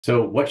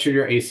So what should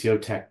your ACO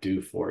tech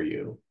do for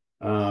you?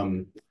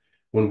 Um,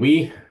 when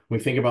we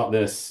think about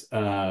this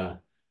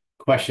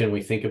question,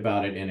 we think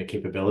about it in a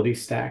capability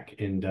stack.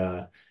 And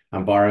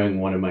I'm borrowing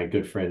one of my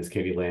good friends,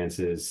 Katie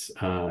Lance's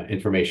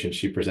information.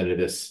 She presented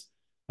this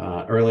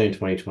early in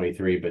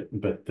 2023,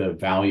 but the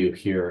value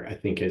here, I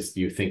think, as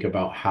you think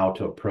about how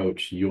to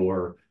approach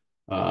your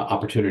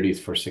opportunities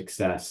for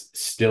success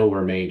still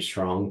remain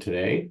strong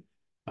today.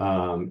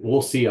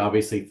 We'll see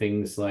obviously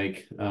things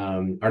like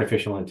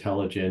artificial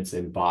intelligence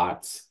and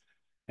bots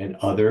and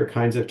other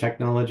kinds of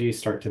technologies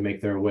start to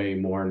make their way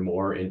more and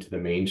more into the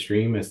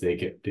mainstream as they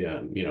get,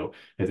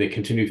 as they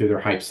continue through their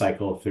hype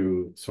cycle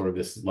through sort of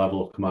this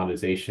level of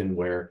commoditization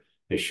where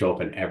they show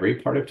up in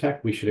every part of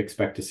tech. We should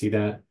expect to see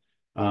that.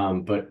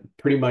 But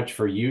pretty much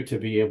for you to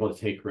be able to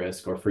take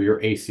risk or for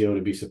your ACO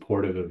to be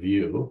supportive of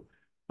you,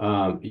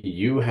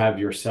 you have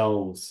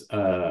yourselves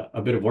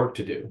a bit of work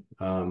to do.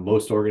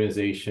 Most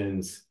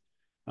organizations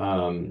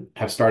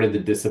have started the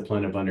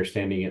discipline of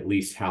understanding at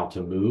least how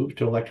to move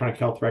to electronic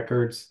health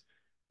records.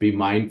 Be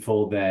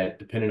mindful that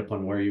depending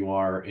upon where you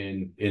are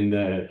in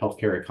the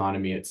healthcare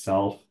economy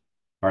itself,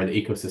 or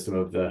the ecosystem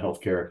of the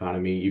healthcare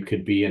economy, you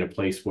could be in a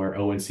place where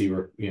ONC,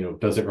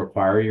 doesn't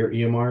require your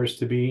EMRs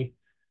to be,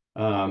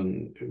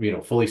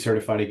 fully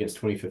certified against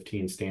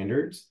 2015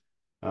 standards.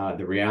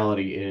 The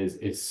reality is,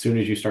 as soon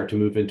as you start to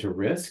move into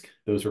risk,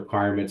 those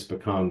requirements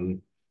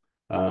become,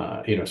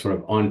 sort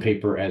of on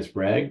paper as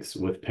regs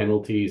with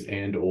penalties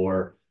and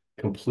or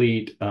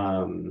complete,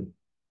 gatekeeping,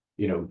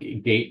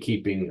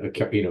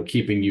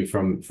 keeping you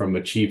from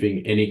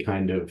achieving any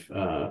kind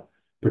of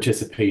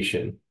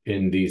participation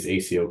in these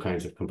ACO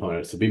kinds of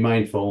components. So be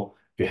mindful.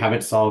 If you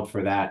haven't solved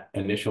for that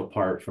initial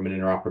part from an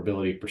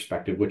interoperability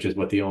perspective, which is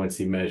what the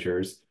ONC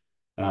measures,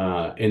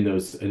 in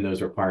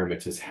those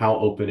requirements, is how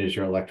open is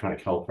your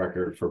electronic health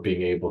record for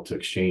being able to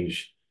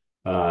exchange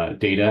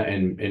data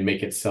and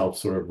make itself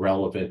sort of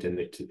relevant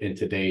in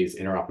today's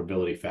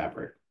interoperability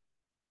fabric.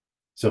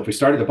 So if we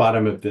start at the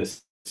bottom of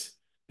this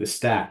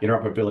stack,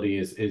 interoperability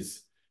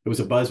is it was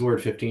a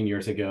buzzword 15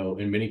 years ago.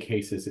 In many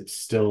cases, it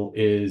still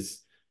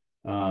is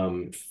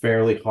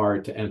fairly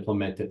hard to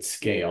implement at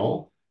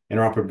scale.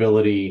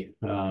 Interoperability,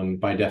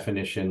 by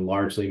definition,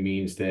 largely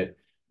means that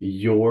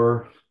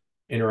your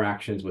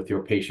interactions with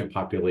your patient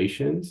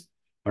populations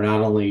are not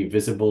only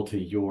visible to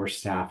your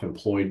staff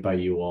employed by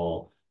you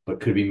all, but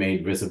could be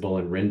made visible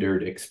and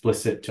rendered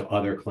explicit to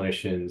other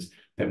clinicians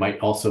that might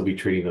also be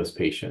treating those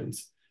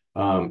patients.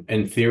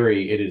 In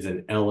theory, it is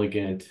an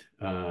elegant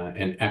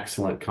and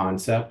excellent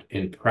concept.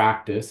 In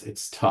practice,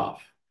 it's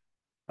tough.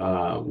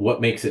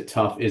 What makes it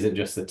tough isn't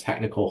just the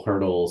technical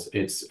hurdles,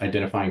 it's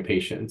identifying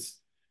patients.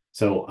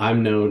 So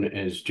I'm known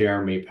as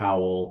Jeremy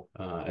Powell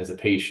as a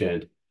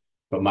patient,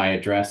 but my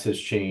address has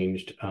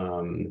changed,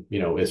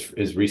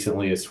 as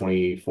recently as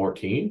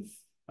 2014.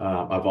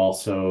 I've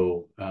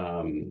also,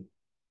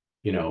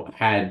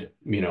 had,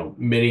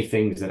 many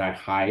things that I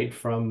hide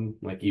from,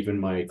 like even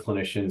my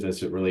clinicians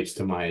as it relates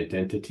to my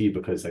identity,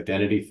 because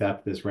identity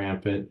theft is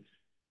rampant.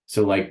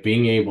 So like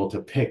being able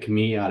to pick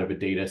me out of a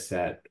data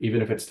set,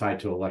 even if it's tied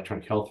to an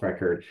electronic health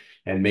record,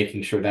 and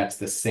making sure that's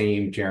the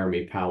same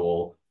Jeremy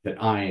Powell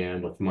that I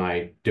am with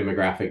my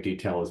demographic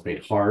detail is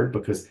made hard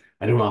because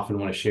I don't often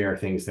want to share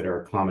things that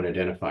are common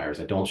identifiers.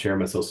 I don't share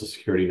my social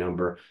security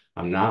number.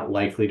 I'm not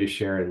likely to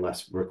share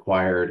unless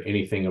required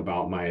anything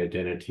about my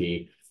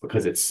identity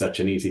because it's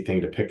such an easy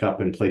thing to pick up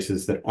in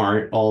places that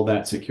aren't all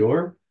that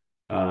secure.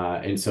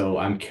 And so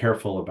I'm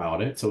careful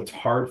about it. So it's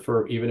hard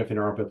for, even if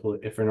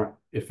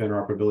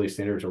interoperability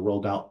standards are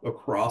rolled out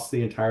across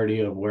the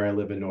entirety of where I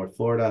live in North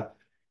Florida,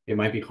 it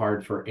might be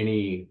hard for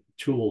any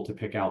tool to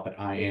pick out that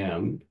I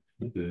am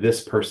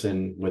this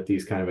person with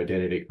these kind of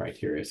identity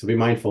criteria. So be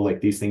mindful,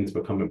 like these things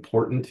become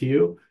important to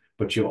you,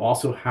 but you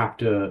also have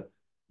to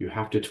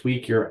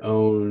tweak your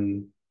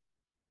own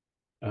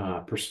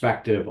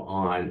perspective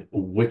on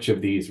which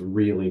of these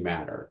really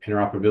matter.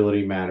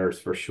 Interoperability matters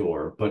for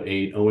sure, but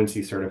a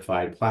ONC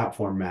certified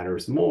platform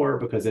matters more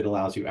because it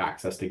allows you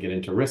access to get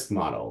into risk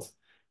models.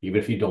 Even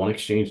if you don't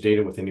exchange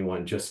data with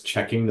anyone, just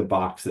checking the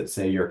box that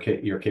say your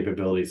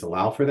capabilities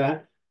allow for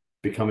that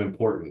become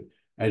important.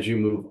 As you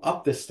move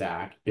up the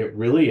stack, it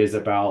really is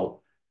about,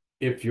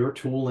 if your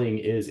tooling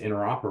is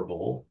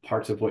interoperable,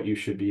 parts of what you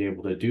should be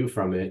able to do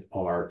from it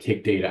are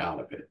take data out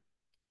of it.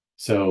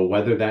 So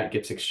whether that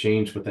gets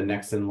exchanged with the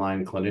next in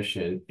line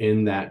clinician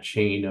in that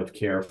chain of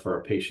care for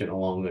a patient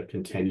along the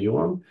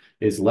continuum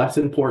is less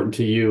important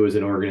to you as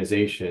an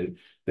organization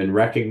than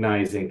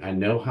recognizing, I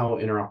know how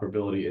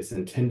interoperability is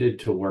intended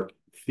to work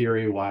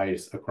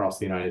theory-wise across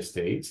the United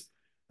States.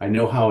 I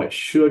know how it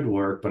should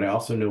work, but I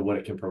also know what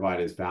it can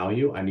provide as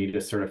value. I need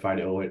a certified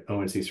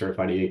ONC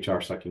certified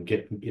EHR so I can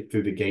get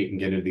through the gate and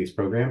get into these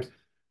programs.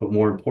 But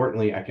more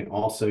importantly, I can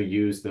also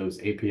use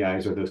those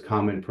APIs or those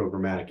common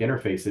programmatic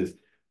interfaces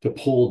to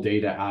pull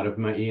data out of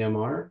my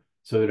EMR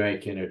so that I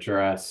can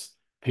address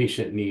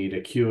patient need,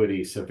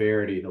 acuity,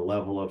 severity, the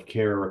level of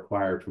care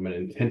required from an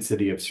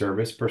intensity of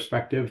service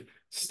perspective,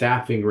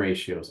 staffing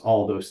ratios,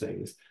 all those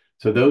things.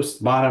 So those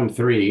bottom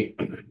three,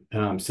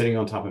 sitting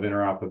on top of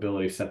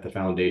interoperability, set the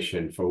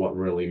foundation for what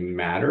really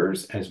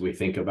matters as we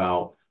think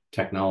about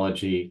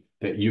technology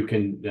that you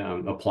can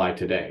apply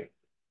today.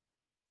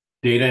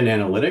 Data and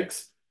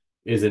analytics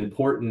is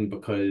important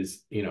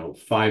because,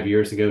 5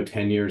 years ago,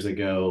 10 years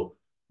ago,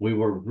 we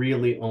were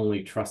really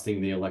only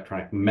trusting the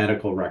electronic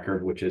medical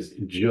record, which is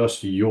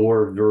just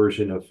your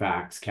version of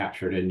facts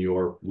captured in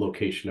your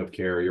location of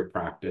care, your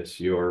practice,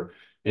 your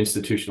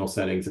institutional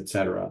settings, et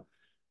cetera.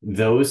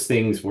 Those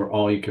things were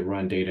all you could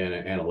run data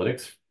and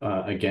analytics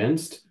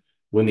against.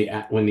 With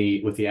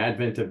the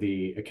advent of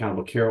the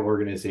Accountable Care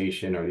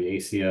Organization, or the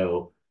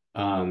ACO,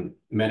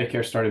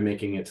 Medicare started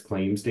making its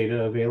claims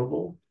data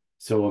available.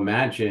 So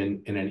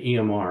imagine in an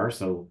EMR,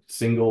 so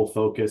single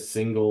focus,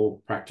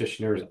 single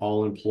practitioners,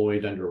 all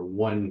employed under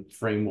one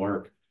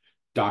framework,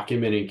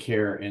 documenting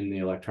care in the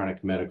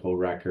electronic medical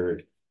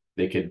record.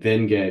 They could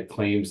then get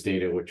claims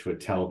data, which would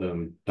tell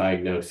them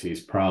diagnoses,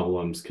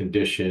 problems,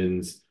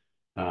 conditions,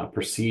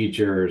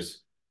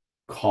 procedures,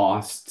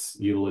 costs,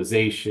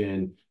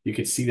 utilization. You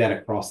could see that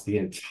across the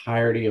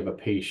entirety of a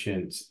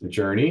patient's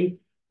journey,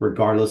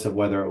 regardless of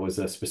whether it was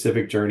a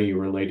specific journey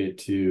related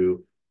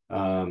to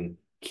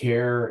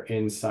care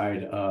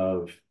inside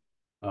of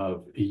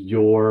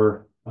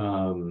your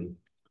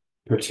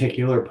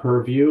particular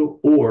purview,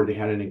 or they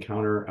had an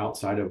encounter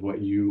outside of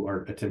what you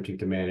are attempting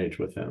to manage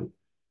with them.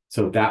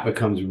 So that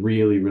becomes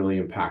really, really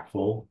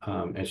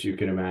impactful, as you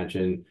can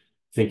imagine,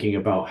 thinking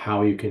about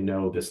how you can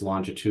know this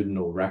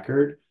longitudinal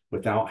record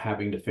without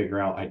having to figure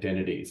out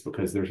identities,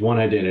 because there's one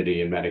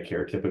identity in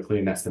Medicare typically,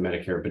 and that's the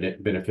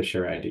Medicare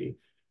beneficiary ID.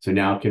 So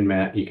now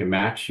you can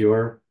match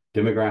your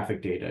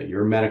demographic data,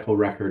 your medical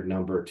record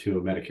number, to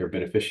a Medicare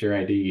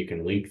beneficiary ID. You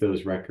can link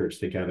those records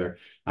together.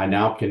 I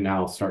can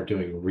now start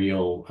doing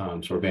real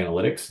sort of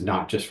analytics,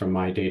 not just from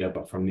my data,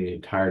 but from the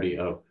entirety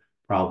of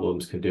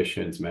problems,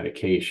 conditions,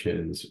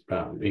 medications,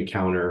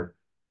 encounter,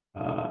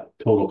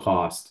 total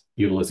cost,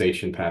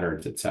 utilization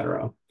patterns, et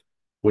cetera.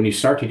 When you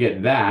start to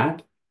get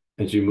that,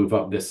 as you move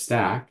up this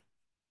stack,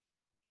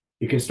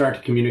 you can start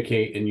to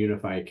communicate and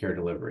unify care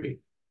delivery.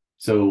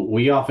 So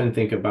we often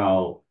think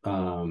about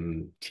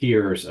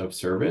tiers of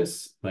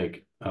service,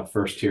 like a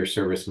first tier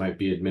service might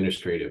be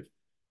administrative.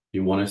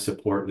 You want to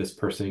support this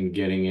person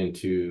getting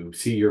into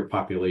see your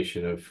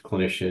population of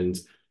clinicians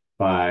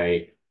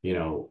by,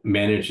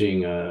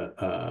 managing a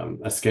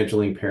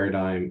scheduling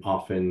paradigm.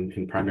 Often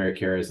in primary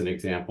care, as an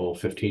example,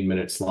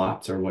 15-minute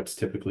slots are what's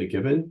typically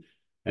given.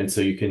 And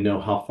so you can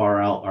know how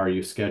far out are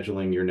you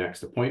scheduling your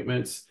next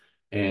appointments.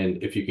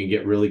 And if you can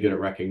get really good at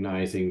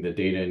recognizing the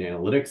data and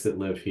analytics that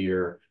live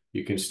here,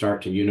 you can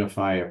start to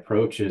unify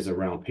approaches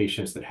around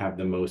patients that have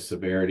the most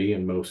severity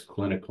and most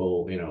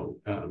clinical,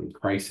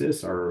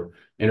 crisis, or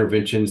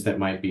interventions that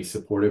might be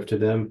supportive to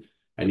them.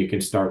 And you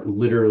can start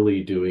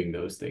literally doing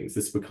those things.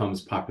 This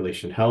becomes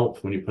population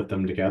health when you put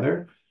them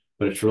together.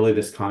 But it's really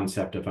this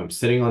concept of, I'm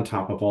sitting on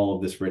top of all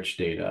of this rich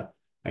data.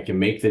 I can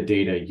make the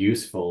data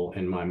useful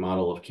in my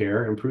model of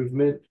care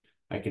improvement.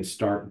 I can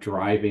start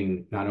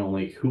driving not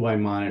only who I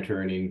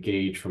monitor and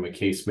engage from a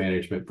case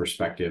management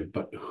perspective,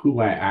 but who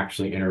I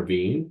actually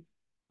intervene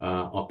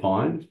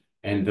upon.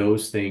 And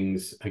those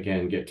things,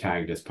 again, get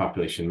tagged as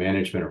population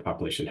management or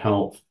population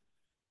health.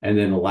 And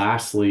then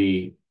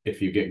lastly, if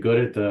you get good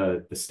at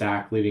the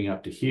stack leading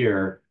up to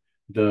here,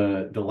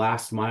 the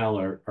last mile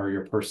are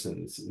your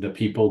persons, the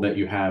people that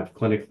you have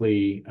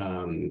clinically,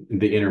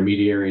 the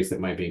intermediaries that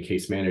might be in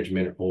case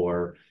management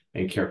or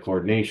in care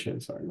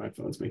coordination. Sorry, my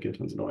phone's making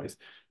tons of noise.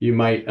 You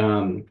might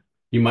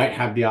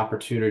have the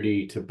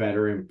opportunity to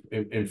better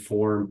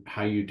inform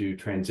how you do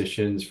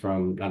transitions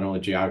from not only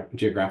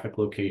geographic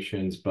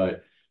locations,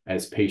 but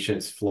as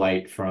patients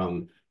flight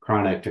from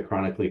chronic to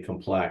chronically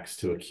complex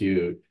to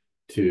acute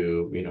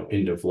to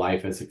end of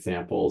life as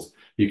examples.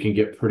 You can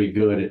get pretty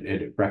good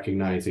at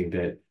recognizing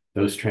that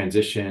those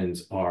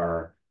transitions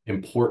are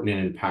important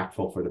and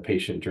impactful for the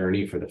patient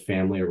journey, for the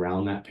family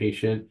around that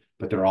patient,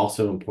 but they're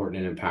also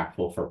important and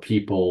impactful for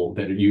people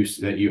that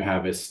you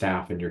have as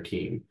staff in your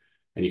team.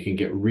 And you can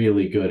get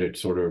really good at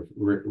sort of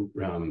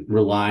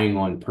relying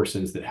on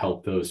persons that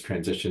help those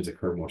transitions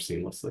occur more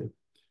seamlessly.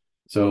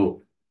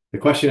 So the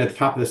question at the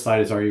top of the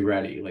slide is, are you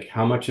ready? Like,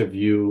 how much of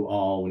you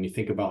all, when you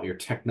think about your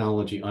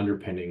technology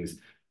underpinnings,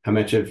 how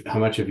much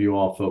of you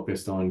all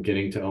focused on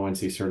getting to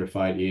ONC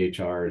certified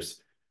EHRs,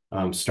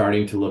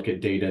 starting to look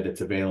at data that's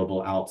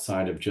available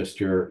outside of just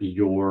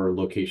your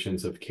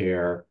locations of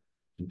care,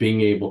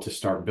 being able to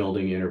start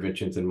building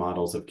interventions and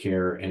models of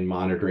care and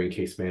monitoring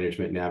case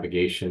management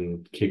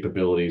navigation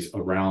capabilities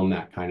around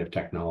that kind of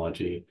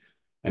technology?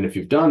 And if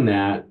you've done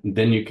that,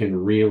 then you can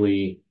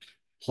really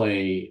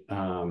play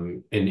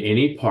in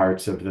any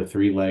parts of the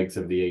three legs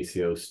of the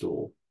ACO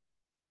stool.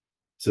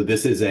 So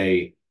this is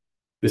a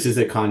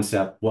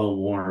concept well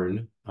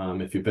worn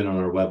if you've been on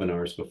our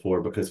webinars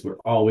before, because we're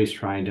always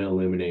trying to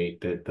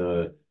illuminate that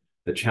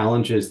the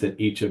challenges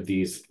that each of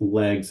these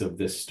legs of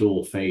this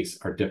stool face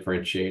are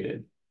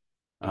differentiated.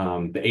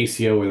 The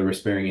ACO, or the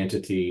risk-bearing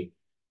entity,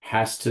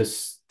 has to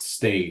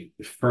stay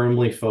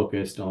firmly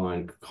focused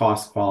on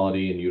cost,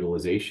 quality, and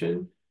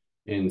utilization.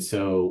 And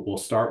so we'll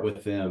start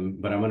with them,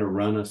 but I'm going to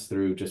run us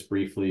through just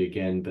briefly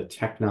again the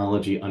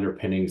technology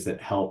underpinnings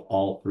that help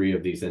all three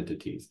of these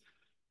entities.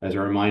 As a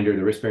reminder,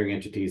 the risk-bearing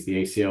entities, the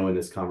ACO in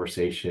this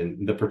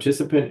conversation, the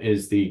participant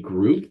is the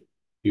group,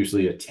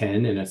 usually a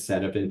 10 in a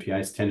set of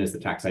NPIs. 10 is the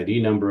tax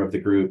ID number of the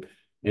group.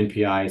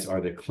 NPIs are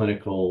the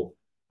clinical,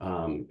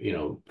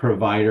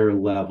 provider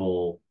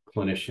level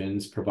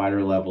clinicians.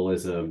 Provider level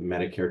is a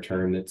Medicare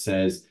term that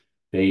says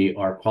they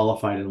are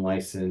qualified and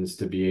licensed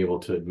to be able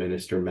to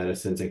administer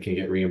medicines and can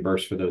get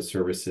reimbursed for those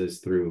services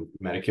through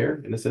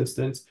Medicare in this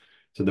instance.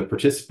 So the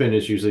participant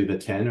is usually the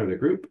 10 or the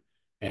group,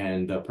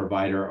 and the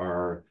provider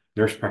are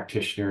nurse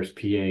practitioners,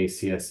 PAs,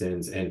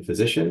 CSNs, and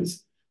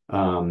physicians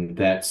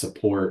that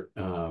support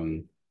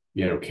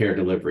care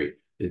delivery.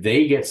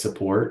 They get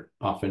support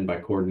often by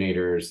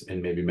coordinators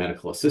and maybe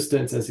medical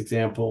assistants as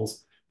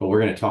examples, but we're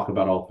going to talk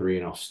about all three,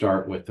 and I'll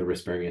start with the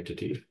risk-bearing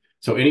entity.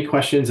 So any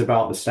questions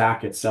about the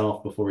stack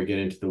itself before we get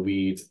into the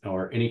weeds,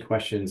 or any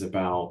questions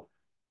about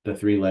the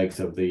three legs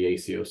of the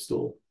ACO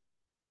stool?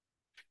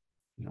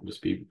 And I'll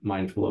just be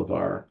mindful of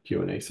our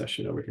Q&A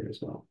session over here as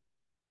well.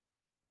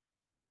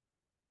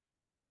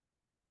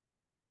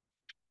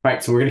 All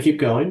right, so we're going to keep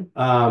going.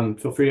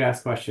 Feel free to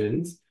ask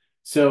questions.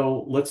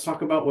 So let's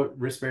talk about what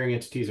risk-bearing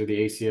entities or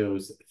the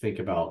ACOs think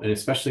about, and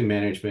especially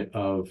management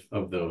of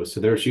those. So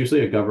there's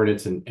usually a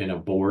governance and a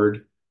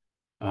board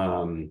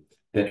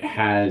that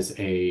has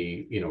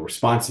a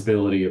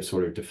responsibility of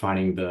sort of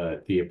defining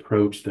the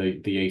approach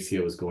the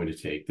ACO is going to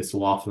take. This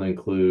will often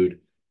include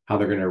how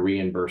they're going to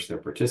reimburse their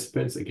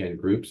participants, again,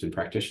 groups and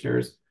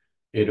practitioners.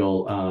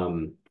 It'll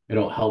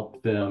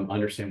help them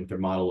understand what their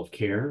model of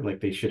care, like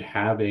they should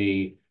have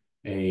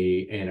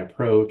an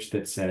approach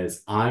that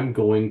says, I'm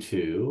going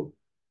to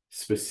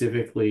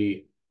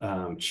specifically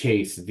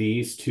chase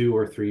these 2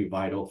 or 3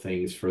 vital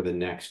things for the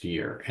next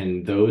year.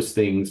 And those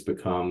things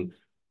become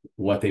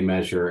what they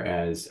measure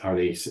as, are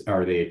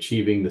they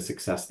achieving the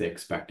success they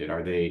expected?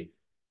 Are they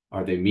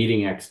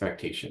meeting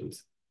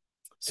expectations?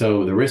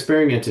 So the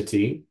risk-bearing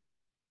entity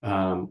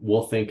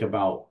will think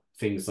about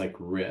things like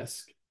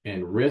risk.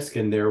 And risk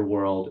in their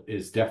world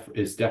is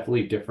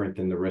definitely different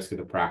than the risk at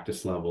the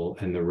practice level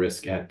and the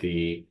risk at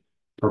the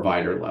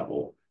provider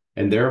level.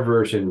 And their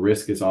version,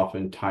 risk is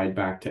often tied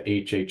back to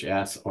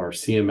HHS or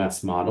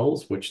CMS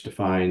models, which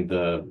define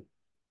the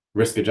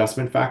risk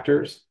adjustment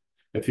factors.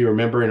 If you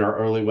remember in our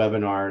early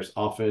webinars,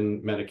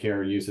 often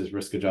Medicare uses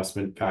risk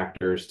adjustment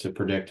factors to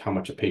predict how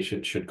much a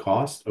patient should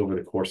cost over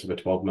the course of a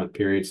 12-month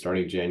period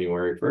starting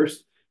January 1st,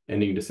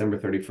 ending December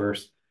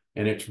 31st.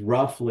 And it's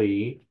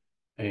roughly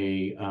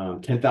a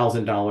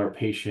 $10,000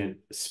 patient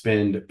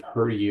spend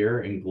per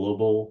year in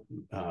global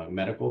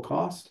medical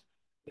cost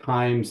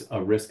times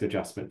a risk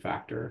adjustment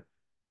factor.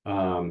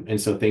 And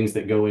so things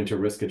that go into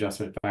risk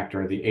adjustment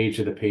factor are the age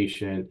of the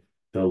patient,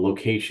 the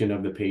location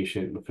of the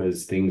patient,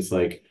 because things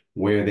like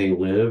where they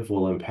live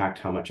will impact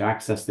how much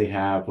access they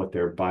have, what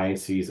their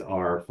biases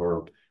are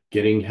for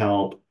getting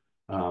help,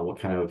 what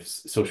kind of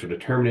social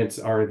determinants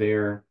are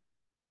there.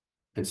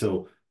 And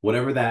so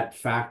whatever that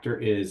factor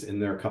is,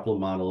 and there are a couple of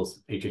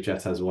models,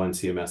 HHS has one,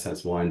 CMS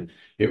has one,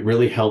 it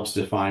really helps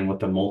define what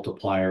the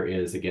multiplier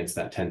is against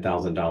that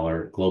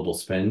 $10,000 global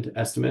spend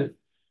estimate.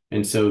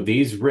 And so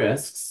these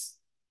risks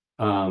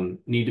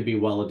need to be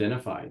well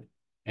identified.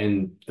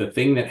 And the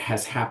thing that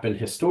has happened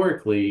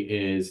historically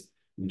is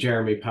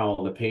Jeremy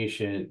Powell, the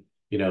patient,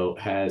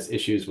 has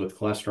issues with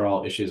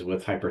cholesterol, issues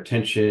with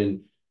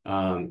hypertension,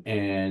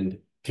 and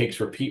takes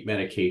repeat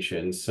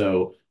medications.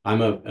 So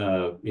I'm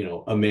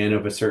a man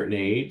of a certain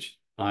age.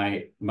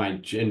 My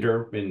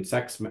gender and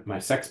my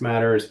sex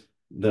matters.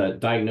 The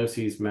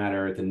diagnoses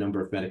matter. The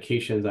number of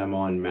medications I'm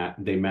on,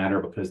 they matter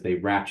because they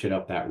ratchet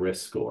up that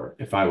risk score.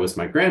 If I was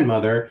my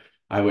grandmother,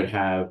 I would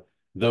have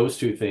those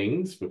 2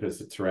 things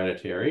because it's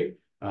hereditary.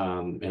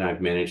 And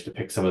I've managed to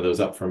pick some of those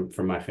up from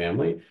my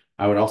family.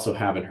 I would also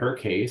have, in her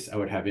case, I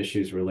would have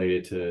issues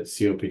related to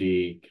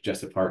COPD,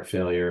 congestive heart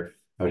failure.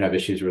 I would have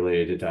issues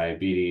related to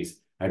diabetes.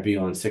 I'd be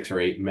on 6 or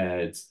 8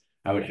 meds.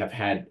 I would have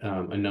had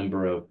a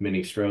number of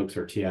mini strokes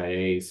or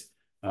TIAs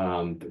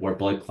where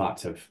blood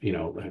clots have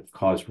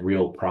caused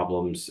real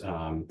problems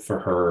for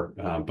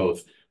her,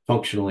 both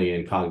functionally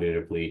and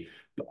cognitively.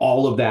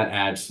 All of that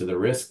adds to the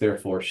risk.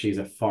 Therefore, she's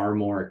a far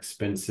more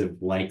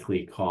expensive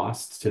likely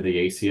cost to the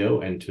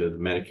ACO and to the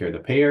Medicare, the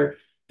payer.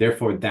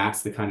 Therefore,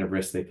 that's the kind of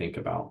risk they think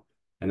about.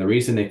 And the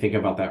reason they think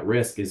about that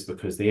risk is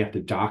because they have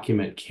to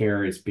document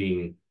care as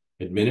being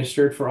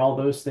administered for all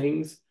those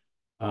things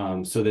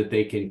so that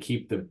they can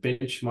keep the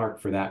benchmark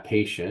for that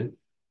patient.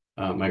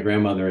 My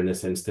grandmother, in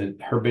this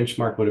instant, her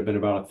benchmark would have been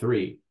about a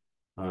 3,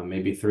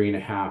 maybe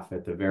 3.5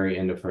 at the very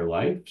end of her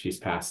life. She's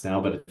passed now,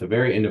 but at the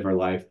very end of her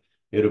life,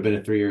 it would have been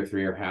a 3 or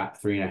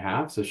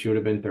 3.5. So she would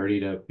have been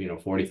 $30,000 to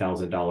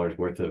 $40,000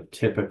 worth of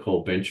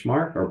typical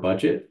benchmark or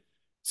budget.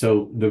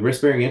 So the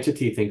risk-bearing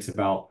entity thinks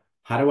about,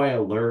 how do I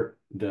alert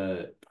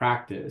the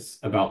practice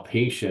about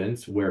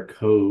patients where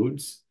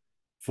codes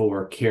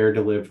for care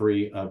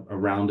delivery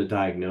around a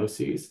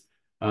diagnosis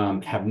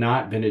have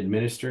not been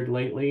administered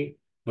lately,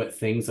 but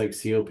things like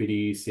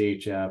COPD,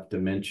 CHF,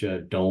 dementia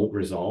don't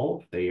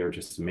resolve. They are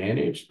just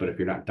managed. But if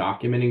you're not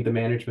documenting the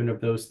management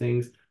of those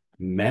things,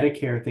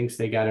 Medicare thinks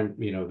they got,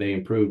 they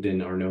improved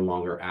and are no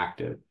longer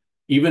active.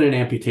 Even an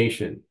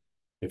amputation,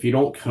 if you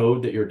don't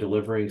code that you're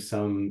delivering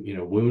some,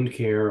 wound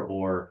care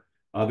or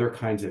other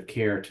kinds of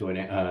care to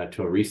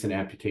a recent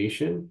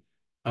amputation,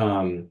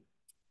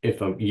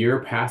 if a year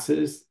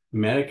passes,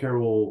 Medicare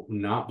will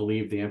not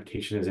believe the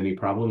amputation has any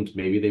problems.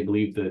 Maybe they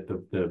believe that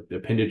the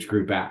appendage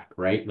grew back,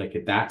 right?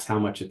 Like that's how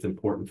much it's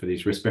important for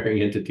these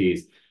risk-bearing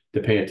entities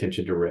to pay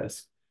attention to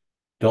risk.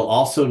 They'll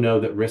also know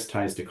that risk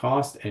ties to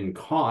cost, and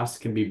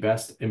cost can be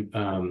best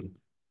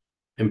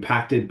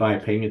impacted by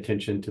paying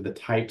attention to the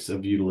types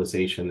of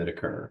utilization that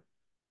occur.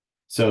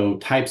 So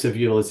types of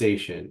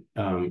utilization,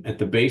 at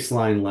the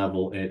baseline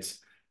level, it's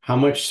how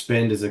much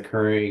spend is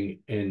occurring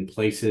in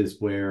places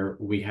where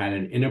we had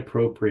an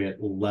inappropriate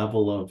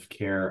level of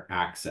care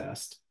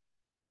accessed.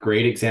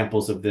 Great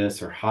examples of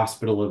this are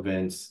hospital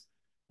events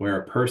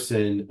where a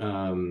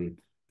person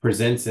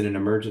presents in an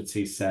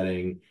emergency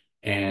setting,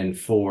 and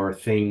for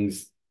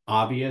things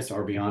obvious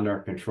or beyond our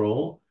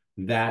control,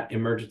 that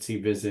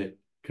emergency visit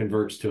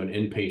converts to an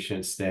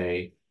inpatient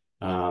stay.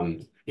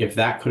 If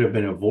that could have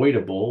been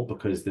avoidable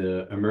because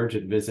the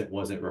emergent visit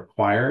wasn't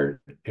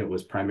required, it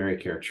was primary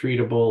care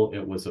treatable,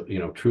 it was,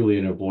 truly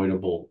an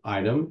avoidable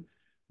item,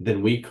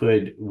 then we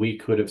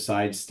could have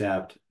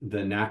sidestepped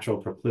the natural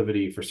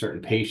proclivity for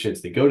certain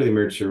patients that go to the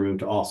emergency room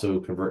to also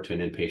convert to an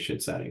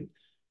inpatient setting.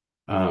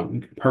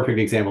 Perfect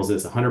examples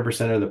is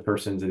 100% of the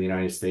persons in the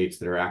United States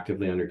that are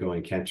actively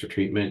undergoing cancer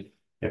treatment,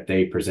 if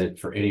they present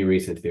for any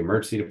reason to the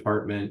emergency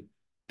department,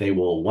 they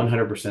will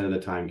 100% of the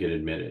time get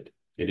admitted.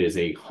 It is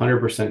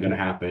 100% going to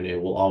happen. It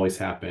will always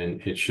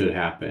happen. It should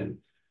happen.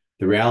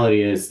 The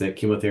reality is that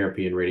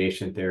chemotherapy and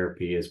radiation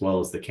therapy, as well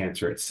as the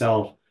cancer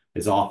itself,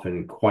 is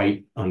often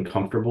quite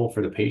uncomfortable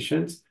for the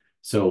patients.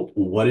 So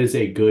what is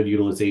a good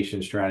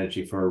utilization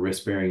strategy for a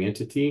risk-bearing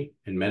entity?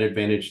 And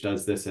MedAdvantage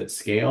does this at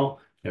scale.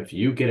 If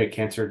you get a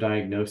cancer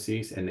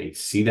diagnosis and they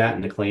see that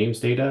in the claims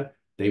data,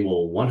 they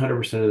will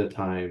 100% of the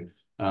time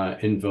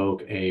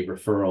invoke a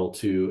referral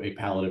to a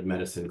palliative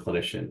medicine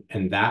clinician.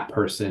 And that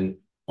person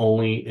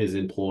only is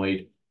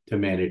employed to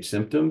manage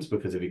symptoms,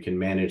 because if you can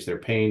manage their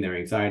pain, their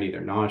anxiety,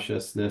 their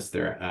nauseousness,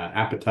 their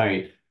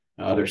appetite,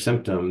 other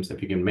symptoms,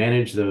 if you can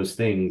manage those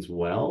things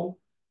well,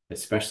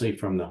 especially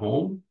from the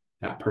home,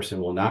 that person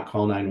will not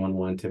call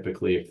 911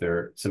 typically if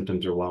their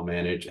symptoms are well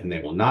managed, and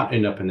they will not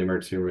end up in the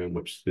emergency room,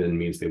 which then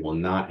means they will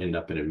not end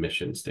up in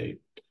admission state.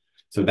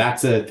 So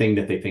that's a thing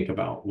that they think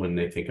about when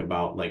they think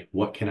about, like,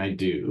 what can I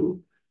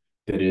do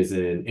that is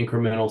an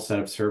incremental set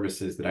of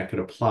services that I could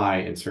apply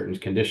in certain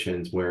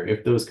conditions, where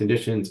if those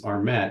conditions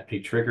are met, a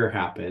trigger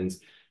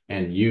happens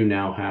and you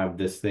now have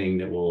this thing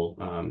that will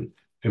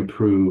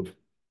improve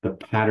the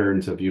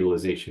patterns of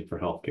utilization for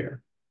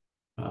healthcare.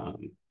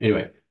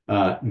 Anyway,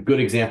 good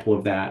example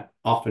of that.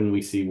 Often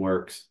we see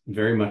works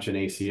very much an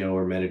ACO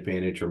or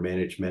MedAdvantage or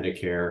managed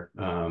Medicare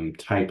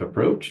type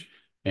approach.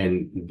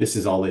 And this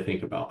is all they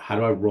think about. How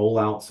do I roll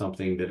out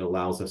something that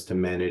allows us to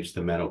manage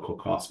the medical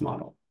cost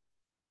model?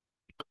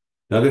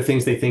 The other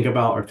things they think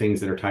about are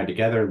things that are tied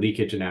together: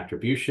 leakage and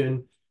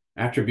attribution.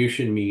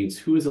 Attribution means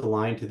who is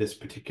aligned to this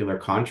particular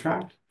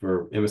contract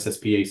for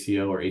MSSP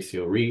ACO or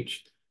ACO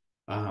REACH.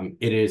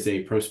 It is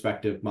a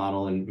prospective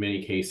model in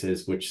many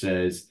cases, which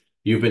says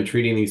you've been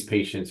treating these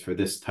patients for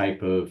this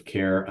type of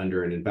care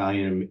under an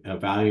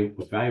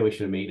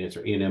evaluation of maintenance,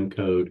 or E&M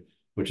code,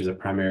 which is a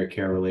primary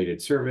care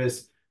related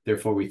service.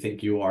 Therefore, we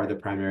think you are the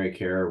primary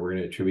care. We're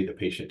going to attribute the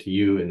patient to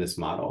you in this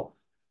model.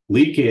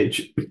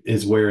 Leakage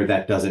is where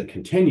that doesn't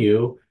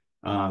continue,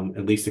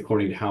 at least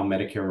according to how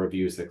Medicare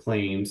reviews the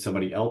claims.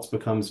 Somebody else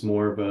becomes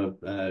more of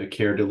a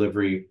care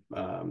delivery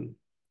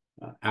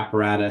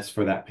apparatus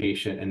for that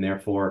patient, and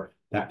therefore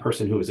that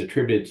person who is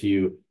attributed to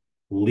you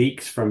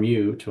leaks from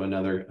you to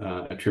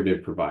another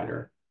attributed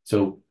provider.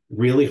 So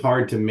really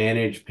hard to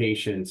manage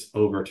patients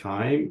over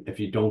time if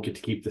you don't get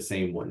to keep the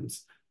same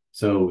ones.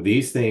 So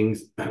these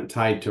things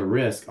tied to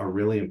risk are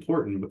really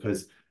important,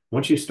 because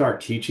once you start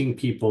teaching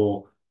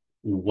people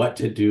what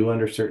to do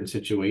under certain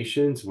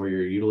situations where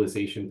your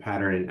utilization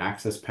pattern and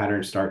access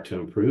patterns start to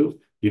improve,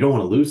 you don't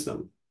want to lose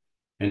them.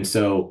 And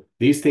so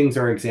these things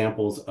are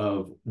examples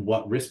of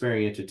what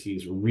risk-bearing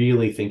entities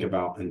really think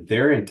about, and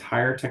their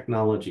entire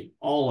technology,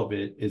 all of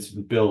it, is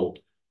built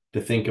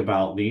to think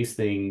about these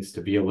things,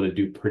 to be able to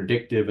do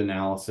predictive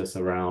analysis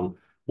around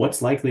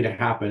what's likely to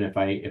happen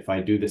if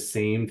I do the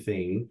same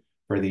thing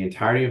for the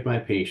entirety of my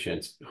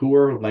patients. Who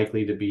are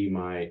likely to be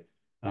my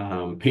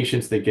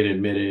patients that get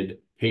admitted,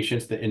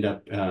 patients that end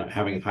up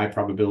having a high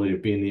probability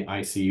of being in the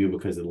ICU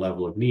because of the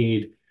level of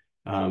need,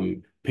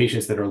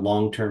 patients that are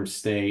long-term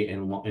stay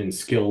and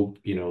skilled,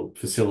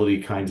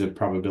 facility kinds of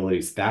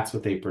probabilities. That's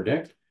what they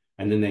predict.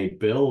 And then they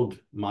build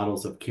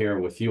models of care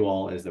with you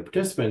all as the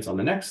participants. On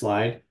the next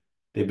slide,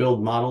 they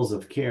build models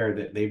of care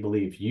that they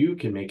believe you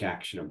can make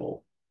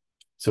actionable.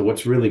 So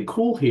what's really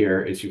cool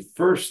here is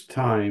for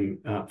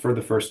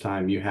the first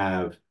time, you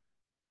have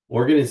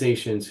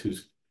organizations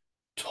whose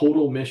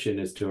total mission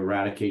is to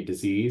eradicate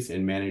disease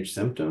and manage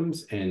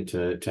symptoms and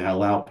to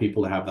allow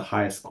people to have the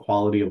highest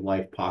quality of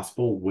life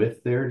possible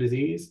with their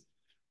disease,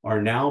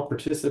 are now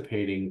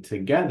participating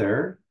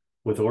together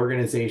with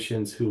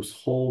organizations whose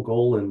whole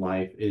goal in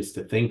life is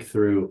to think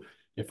through,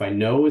 if I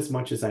know as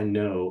much as I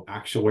know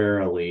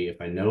actuarially,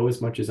 if I know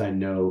as much as I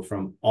know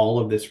from all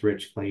of this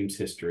rich claims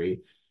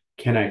history,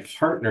 can I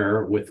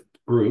partner with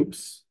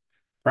groups,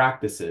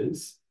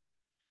 practices,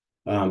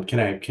 can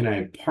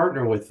I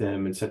partner with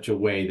them in such a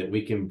way that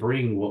we can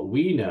bring what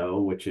we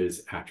know, which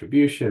is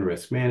attribution,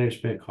 risk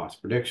management,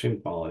 cost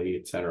prediction, quality,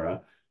 et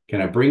cetera? Can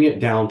I bring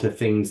it down to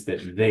things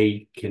that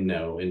they can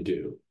know and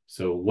do?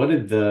 So what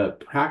are the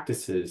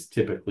practices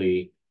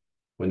typically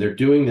when they're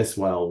doing this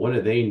well? What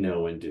do they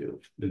know and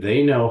do?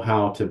 They know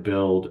how to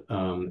build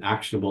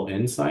actionable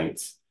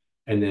insights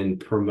and then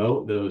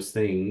promote those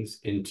things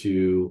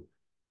into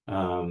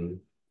the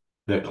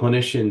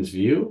clinician's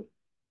view,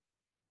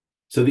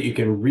 so that you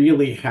can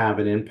really have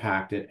an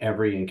impact at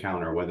every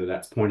encounter, whether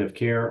that's point of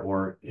care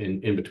or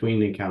in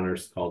between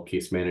encounters called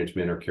case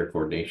management or care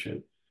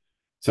coordination.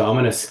 So I'm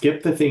going to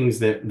skip the things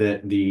that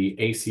the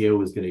ACO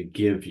is going to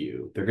give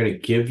you. They're going to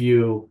give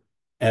you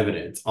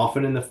evidence,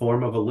 often in the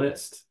form of a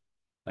list.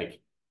 Like,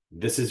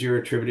 this is your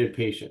attributed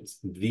patients.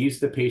 These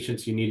are the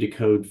patients you need to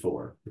code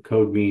for. The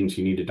code means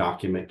you need to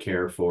document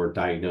care for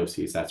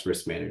diagnoses. That's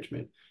risk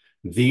management.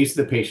 These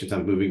are the patients,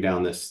 I'm moving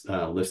down this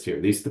list here.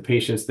 These are the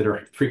patients that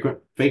are frequent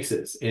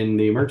faces in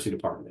the emergency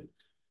department.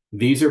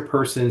 These are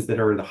persons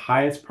that are the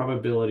highest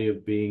probability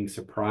of being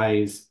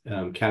surprise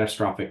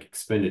catastrophic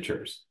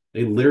expenditures.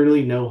 They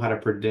literally know how to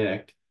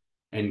predict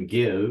and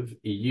give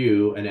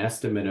you an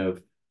estimate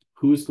of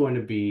who's going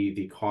to be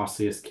the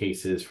costliest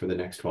cases for the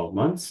next 12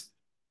 months,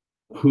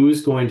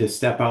 who's going to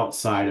step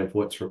outside of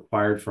what's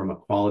required from a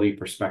quality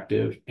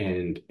perspective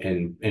and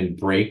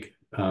break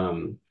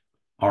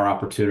our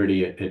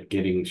opportunity at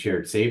getting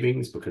shared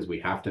savings because we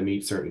have to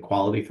meet certain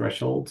quality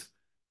thresholds.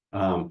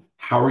 How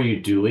are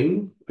you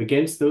doing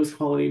against those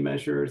quality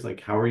measures?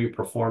 Like, how are you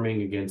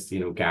performing against,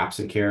 gaps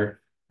in care?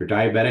 Your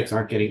diabetics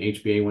aren't getting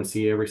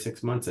HbA1c every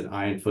 6 months, an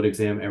eye and foot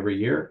exam every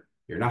year.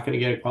 You're not going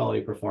to get a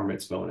quality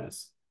performance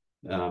bonus.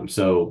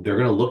 So they're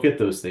going to look at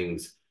those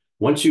things.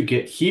 Once you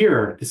get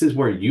here, this is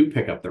where you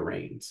pick up the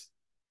reins.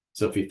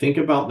 So if you think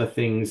about the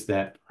things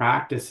that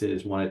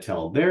practices want to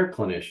tell their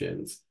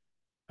clinicians,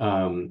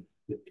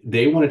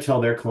 they want to tell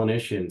their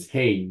clinicians,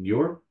 hey,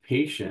 your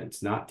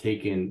patient's not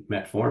taking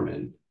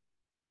metformin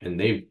and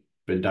they've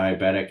been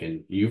diabetic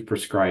and you've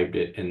prescribed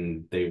it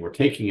and they were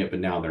taking it,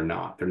 but now they're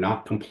not. They're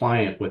not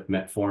compliant with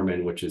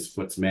metformin, which is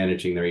what's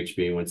managing their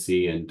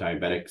HbA1c and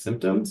diabetic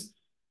symptoms.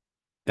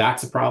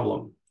 That's a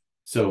problem.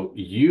 So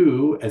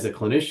you, as a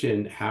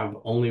clinician, have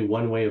only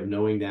one way of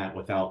knowing that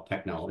without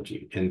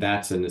technology. And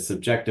that's in a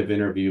subjective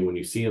interview. When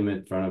you see them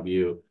in front of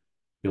you,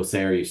 you'll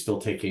say, are you still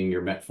taking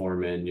your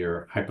metformin,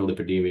 your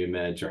hyperlipidemia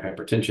meds, your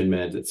hypertension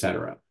meds, et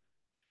cetera?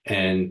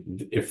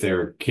 And if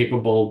they're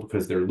capable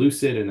because they're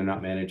lucid and they're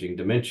not managing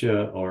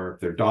dementia, or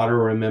if their daughter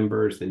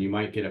remembers, then you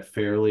might get a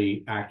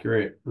fairly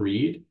accurate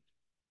read.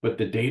 But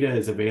the data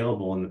is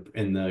available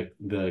in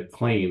the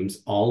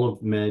claims. All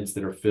of meds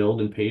that are filled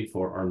and paid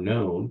for are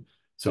known.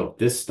 So if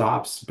this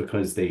stops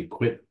because they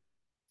quit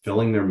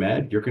filling their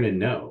med, you're going to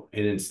know.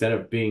 And instead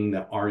of being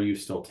the, are you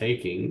still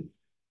taking,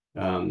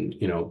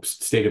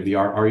 state of the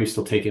art, are you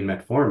still taking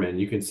metformin?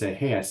 You can say,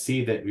 hey, I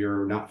see that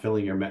you're not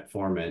filling your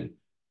metformin.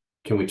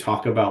 Can we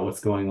talk about what's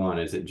going on?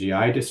 Is it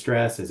GI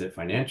distress? Is it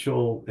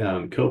financial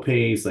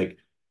copays? Like,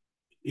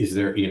 is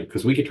there,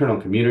 because we could turn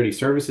on community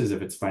services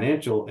if it's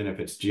financial, and if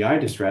it's GI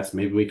distress,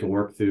 maybe we can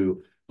work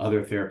through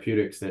other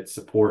therapeutics that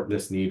support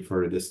this need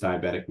for this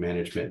diabetic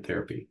management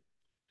therapy.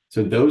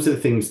 So those are the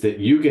things that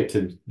you get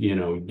to,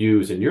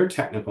 use in your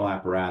technical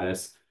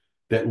apparatus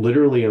that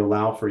literally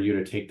allow for you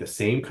to take the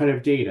same kind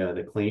of data,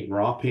 the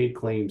raw paid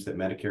claims that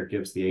Medicare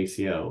gives the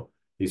ACO.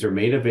 These are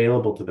made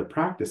available to the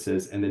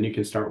practices, and then you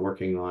can start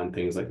working on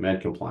things like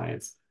med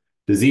compliance.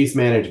 Disease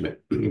management.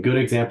 Good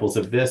examples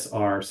of this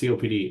are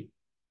COPD.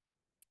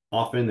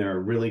 Often there are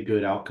really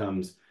good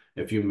outcomes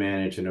if you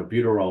manage an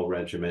albuterol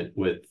regimen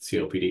with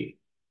COPD.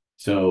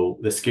 So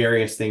the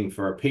scariest thing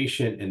for a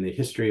patient in the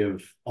history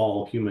of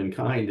all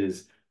humankind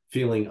is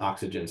feeling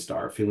oxygen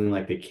starved, feeling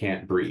like they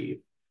can't breathe.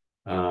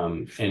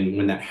 And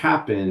when that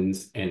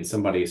happens and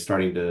somebody is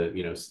starting to,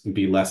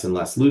 be less and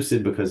less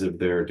lucid because of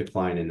their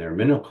decline in their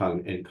mental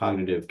and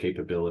cognitive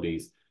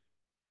capabilities,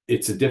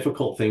 it's a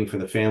difficult thing for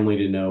the family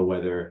to know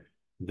whether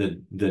the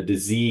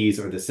disease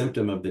or the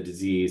symptom of the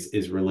disease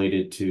is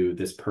related to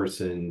this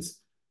person's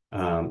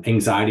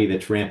anxiety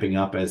that's ramping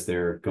up as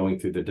they're going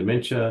through the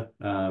dementia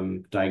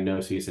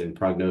diagnosis and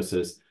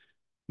prognosis,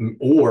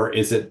 or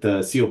is it the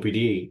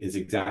COPD is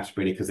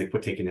exacerbating because they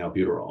quit taking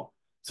albuterol?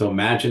 So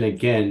imagine,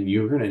 again,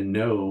 you're going to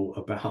know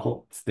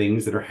about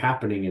things that are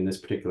happening in this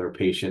particular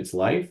patient's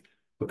life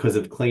because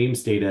of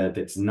claims data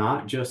that's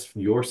not just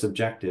your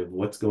subjective,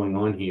 what's going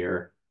on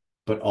here,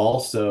 but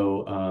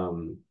also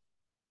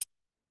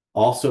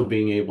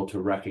being able to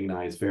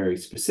recognize very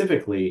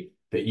specifically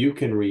that you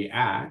can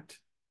react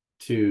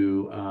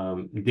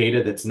to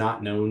data that's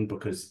not known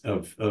because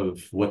of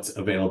what's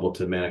available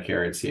to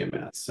Medicare and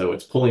CMS. So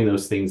it's pulling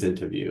those things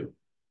into view.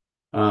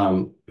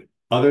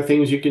 Other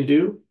things you can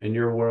do in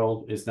your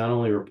world is not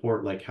only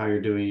report like how you're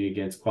doing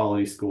against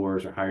quality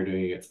scores or how you're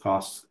doing against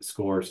cost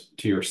scores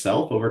to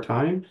yourself over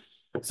time,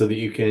 so that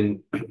you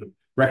can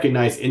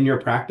recognize in your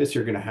practice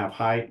you're going to have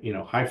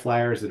high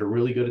flyers that are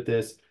really good at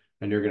this,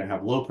 and you're going to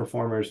have low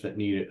performers that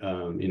need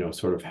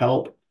sort of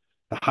help.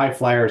 The high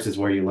flyers is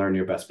where you learn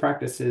your best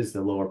practices.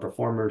 The lower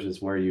performers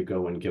is where you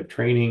go and give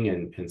training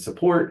and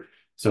support.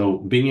 So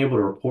being able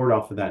to report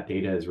off of that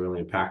data is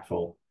really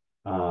impactful.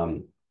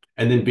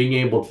 And then being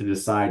able to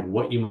decide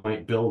what you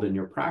might build in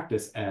your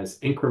practice as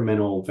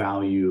incremental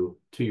value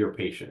to your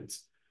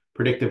patients.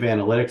 Predictive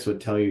analytics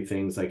would tell you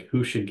things like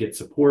who should get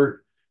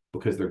support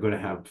because they're going to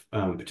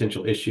have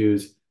potential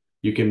issues.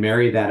 You can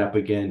marry that up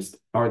against,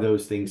 are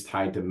those things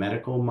tied to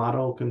medical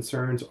model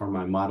concerns or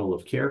my model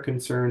of care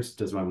concerns?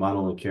 Does my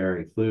model of care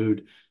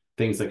include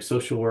things like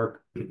social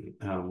work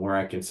where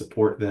I can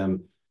support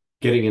them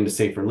getting into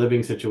safer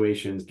living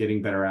situations,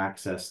 getting better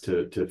access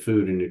to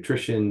food and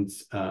nutrition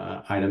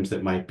items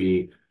that might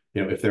be,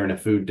 if they're in a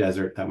food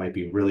desert, that might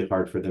be really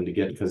hard for them to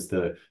get because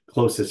the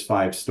closest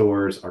 5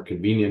 stores are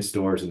convenience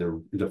stores,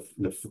 and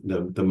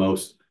the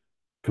most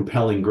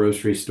compelling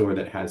grocery store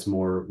that has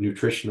more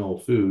nutritional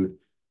food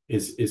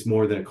is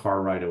more than a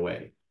car ride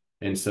away.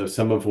 And so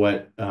some of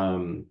what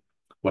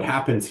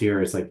happens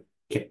here is like,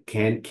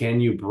 can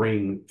you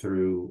bring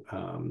through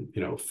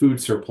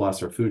food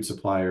surplus or food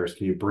suppliers,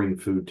 can you bring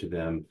food to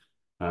them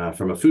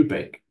from a food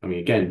bank? I mean,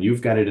 again,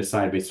 you've got to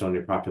decide based on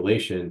your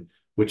population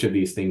which of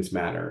these things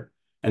matter.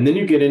 And then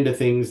you get into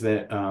things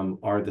that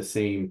are the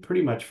same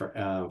pretty much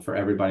for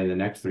everybody in the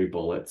next 3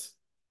 bullets,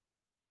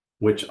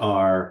 which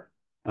are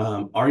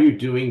you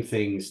doing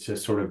things to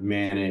sort of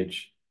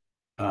manage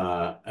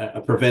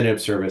a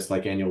preventive service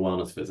like annual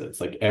wellness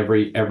visits? Like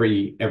every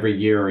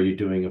year, are you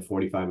doing a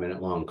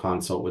 45-minute long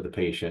consult with the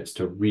patients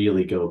to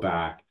really go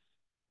back,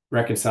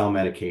 reconcile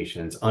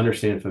medications,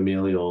 understand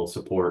familial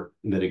support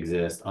that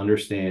exists,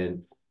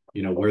 understand,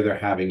 where they're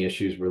having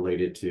issues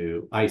related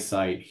to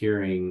eyesight,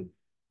 hearing,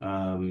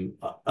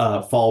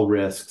 fall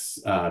risks,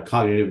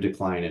 cognitive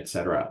decline, et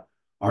cetera.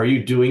 Are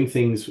you doing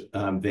things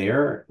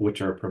there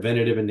which are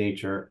preventative in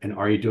nature? And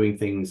are you doing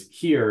things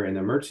here in the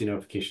emergency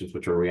notifications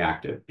which are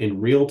reactive? In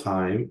real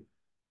time,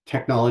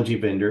 technology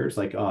vendors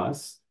like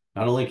us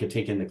not only can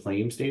take in the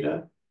claims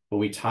data, but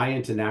we tie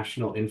into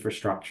national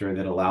infrastructure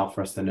that allow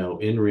for us to know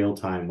in real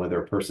time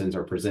whether persons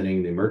are presenting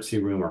in the emergency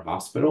room or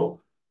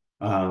hospital,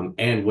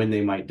 and when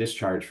they might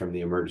discharge from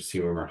the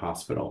emergency room or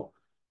hospital.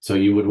 So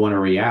you would want to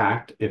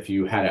react if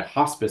you had a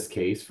hospice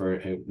case,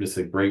 for this is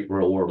a great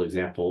real world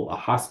example, a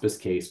hospice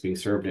case being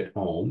served at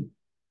home,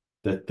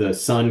 that the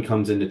son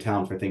comes into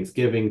town for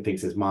Thanksgiving,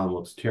 thinks his mom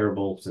looks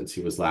terrible since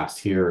he was last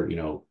here,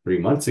 3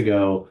 months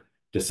ago,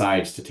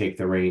 decides to take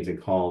the reins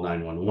and call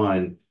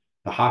 911.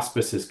 The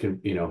hospice has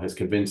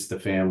convinced the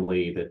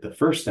family that the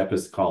first step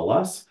is to call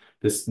us.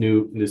 This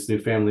new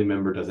family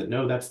member doesn't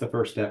know that's the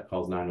first step,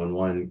 calls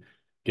 911,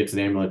 gets an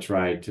ambulance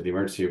ride to the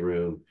emergency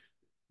room.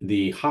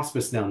 The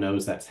hospice now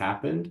knows that's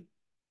happened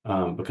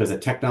because a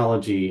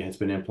technology has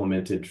been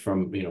implemented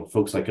from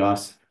folks like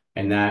us,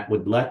 and that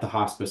would let the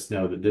hospice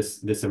know that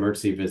this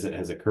emergency visit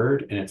has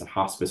occurred and it's a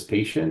hospice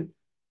patient.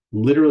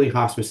 Literally,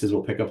 hospices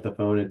will pick up the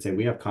phone and say,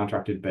 we have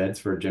contracted beds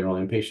for general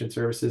inpatient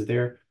services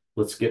there.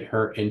 Let's get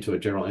her into a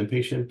general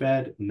inpatient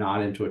bed,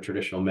 not into a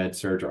traditional med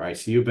surg or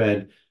ICU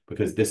bed,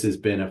 because this has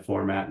been a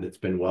format that's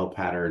been well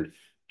patterned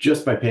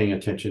just by paying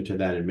attention to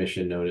that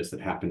admission notice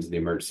that happens in the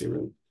emergency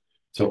room.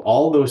 So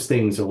all those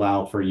things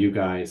allow for you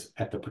guys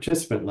at the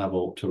participant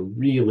level to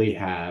really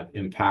have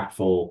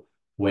impactful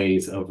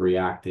ways of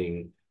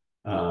reacting,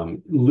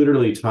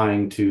 literally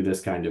tying to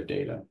this kind of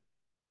data.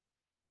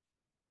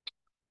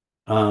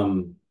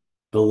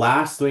 The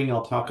last thing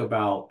I'll talk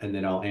about, and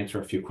then I'll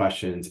answer a few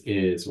questions,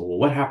 is, well,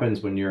 what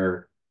happens when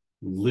you're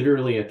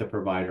literally at the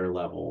provider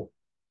level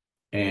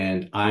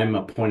and I'm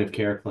a point of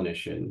care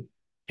clinician?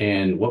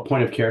 And what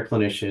point of care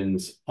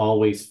clinicians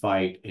always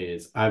fight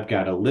is, I've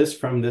got a list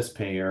from this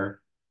payer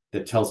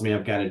that tells me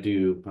I've got to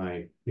do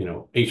my,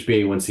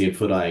 HbA1c and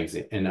foot eye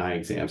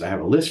exams. I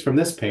have a list from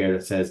this payer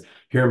that says,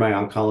 here are my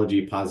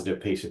oncology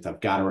positive patients. I've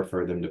got to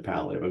refer them to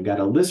palliative. I've got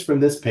a list from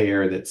this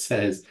payer that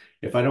says,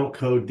 if I don't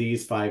code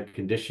these 5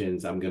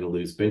 conditions, I'm going to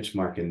lose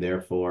benchmark, and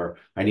therefore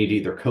I need to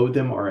either code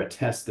them or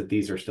attest that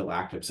these are still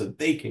active so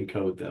they can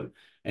code them.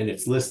 And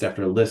it's list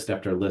after list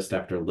after list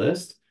after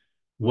list.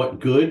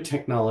 What good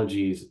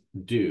technologies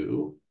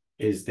do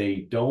is they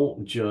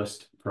don't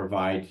just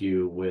provide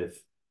you with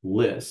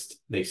lists.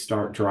 They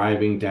start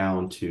driving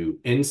down to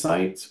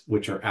insights,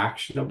 which are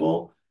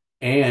actionable,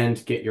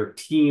 and get your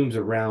teams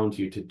around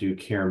you to do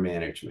care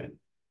management.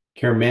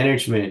 Care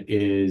management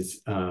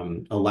is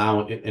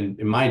allowing, and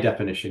in my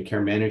definition,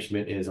 care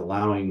management is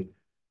allowing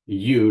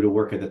you to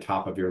work at the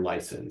top of your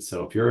license.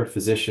 So if you're a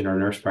physician or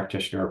nurse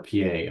practitioner or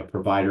PA, a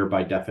provider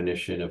by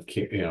definition of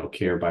care,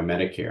 care by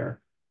Medicare,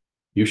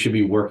 You should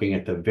be working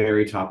at the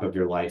very top of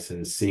your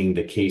license, seeing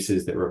the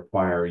cases that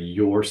require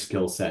your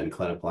skill set and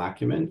clinical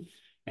acumen.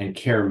 And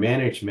care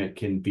management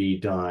can be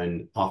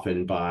done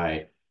often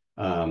by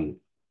RNs,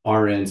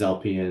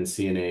 LPNs,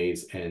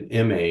 CNAs,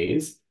 and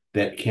MAs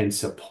that can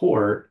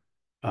support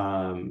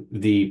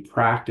the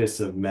practice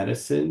of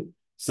medicine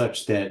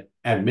such that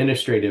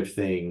administrative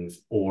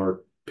things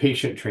or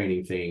patient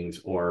training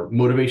things or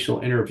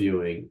motivational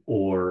interviewing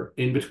or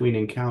in between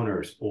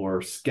encounters or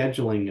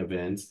scheduling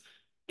events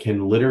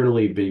can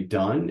literally be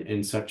done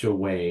in such a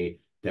way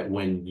that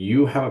when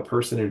you have a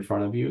person in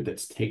front of you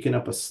that's taken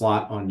up a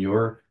slot on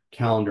your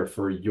calendar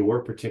for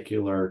your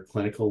particular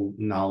clinical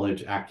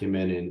knowledge,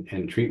 acumen,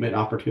 and treatment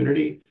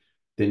opportunity,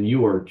 then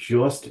you are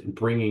just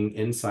bringing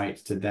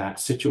insights to that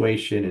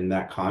situation and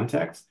that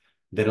context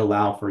that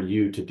allow for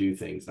you to do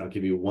things. And I'll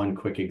give you one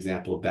quick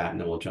example of that, and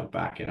then we'll jump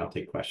back and I'll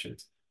take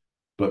questions.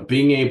 But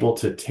being able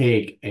to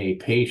take a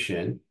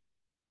patient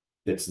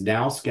that's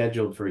now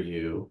scheduled for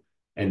you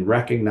and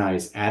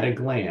recognize at a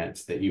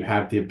glance that you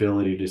have the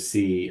ability to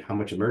see how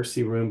much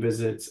emergency room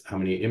visits, how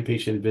many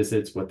inpatient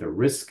visits, what the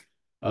risk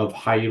of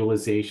high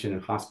utilization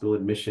and hospital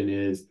admission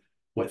is,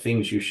 what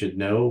things you should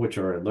know, which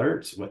are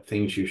alerts, what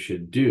things you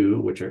should do,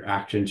 which are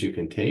actions you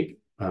can take.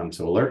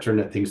 So alerts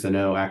are things to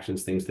know,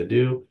 actions, things to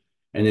do.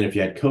 And then if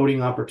you had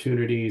coding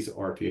opportunities,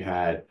 or if you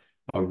had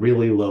a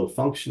really low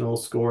functional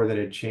score that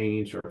had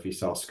changed, or if you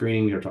saw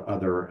screening or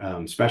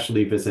other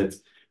specialty visits,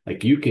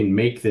 like you can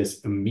make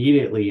this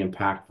immediately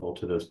impactful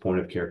to those point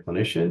of care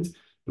clinicians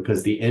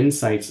because the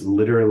insights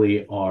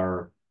literally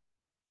are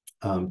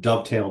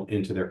dovetailed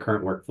into their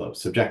current workflow.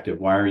 Subjective,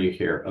 why are you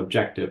here?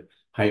 Objective,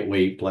 height,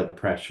 weight, blood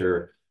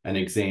pressure, an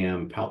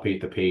exam,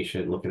 palpate the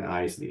patient, look in the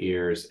eyes and the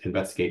ears,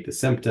 investigate the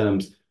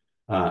symptoms.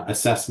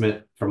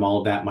 Assessment from all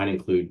of that might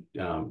include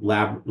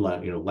lab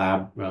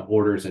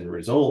orders and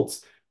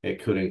results.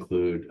 It could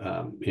include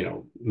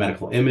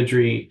medical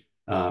imagery,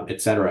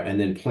 et cetera. And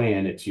then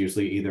plan, it's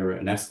usually either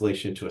an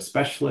escalation to a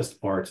specialist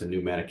or it's a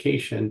new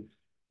medication.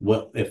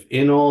 Well, if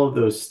in all of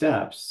those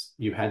steps,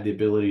 you had the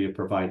ability to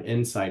provide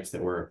insights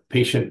that were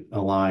patient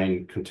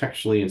aligned,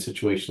 contextually and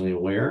situationally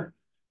aware,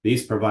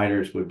 these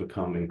providers would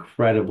become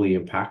incredibly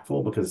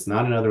impactful because it's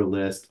not another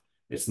list.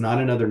 It's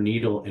not another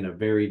needle in a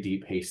very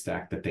deep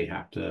haystack that they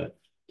have to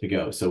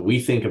go. So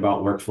we think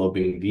about workflow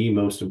being the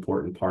most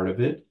important part of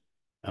it.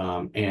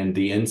 And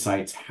the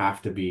insights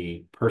have to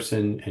be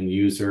person and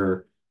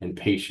user and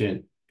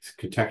patient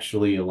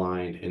contextually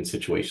aligned and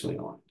situationally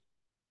aligned.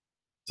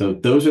 So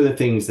those are the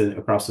things that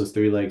across those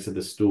three legs of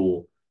the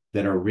stool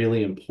that are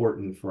really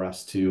important for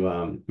us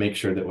to make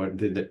sure that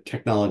the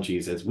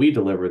technologies as we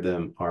deliver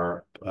them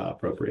are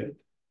appropriate.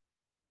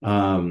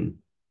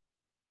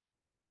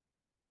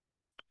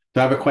 So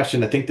I have a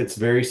question, I think that's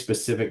very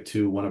specific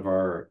to one of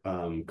our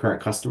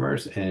current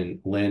customers. And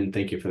Lynn,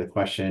 thank you for the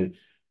question.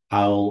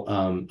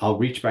 I'll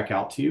reach back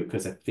out to you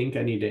because I think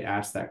I need to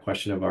ask that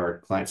question of our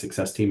client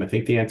success team. I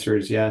think the answer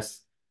is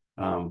yes,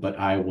 but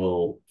I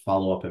will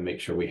follow up and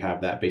make sure we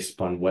have that based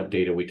upon what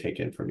data we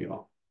take in from you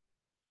all.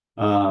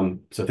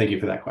 So thank you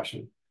for that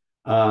question.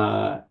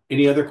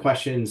 Any other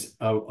questions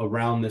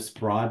around this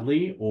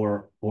broadly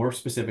or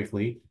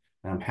specifically?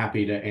 I'm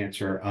happy to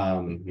answer,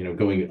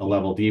 going a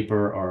level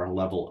deeper or a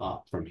level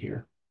up from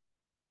here.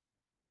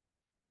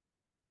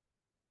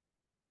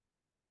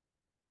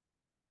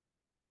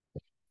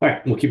 All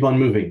right, we'll keep on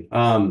moving.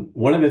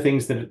 One of the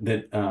things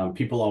that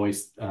people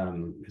always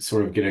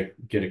sort of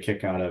get a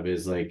kick out of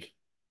is like,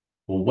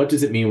 well, what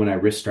does it mean when I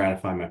risk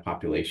stratify my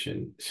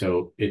population?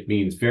 So it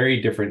means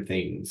very different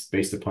things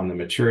based upon the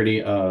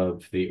maturity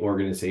of the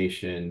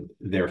organization,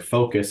 their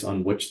focus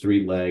on which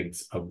three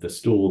legs of the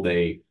stool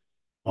they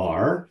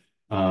are,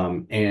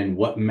 and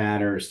what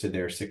matters to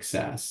their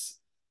success.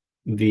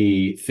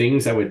 The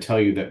things I would tell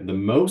you that the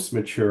most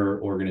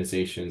mature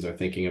organizations are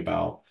thinking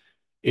about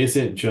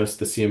isn't just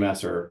the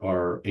CMS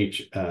or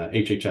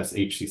HHS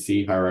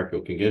HCC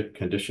hierarchical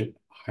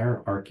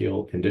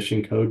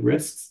condition code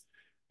risks.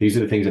 These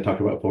are the things I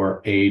talked about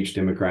before: age,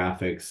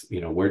 demographics,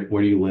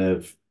 where do you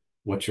live,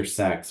 what's your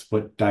sex,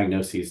 what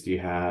diagnoses do you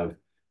have,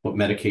 what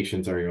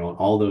medications are you on?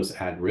 All those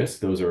add risk.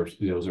 Those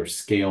are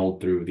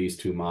scaled through these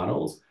two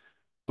models,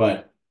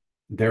 but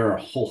there are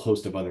a whole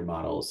host of other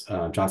models.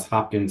 Johns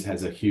Hopkins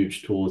has a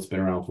huge tool that's been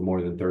around for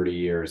more than 30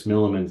 years.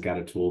 Milliman's got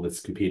a tool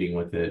that's competing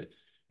with it.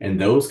 And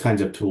those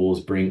kinds of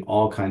tools bring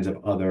all kinds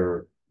of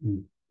other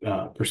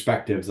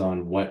perspectives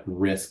on what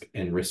risk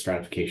and risk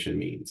stratification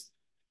means.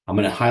 I'm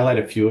going to highlight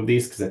a few of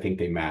these because I think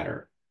they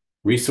matter.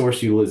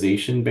 Resource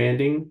utilization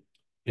banding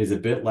is a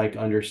bit like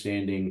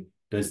understanding,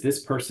 does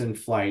this person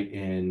flight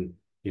in,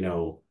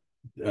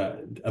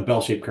 a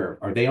bell-shaped curve?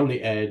 Are they on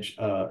the edge,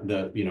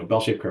 the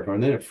bell-shaped curve? Are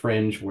they in a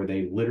fringe where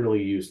they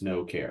literally use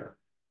no care?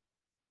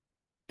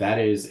 That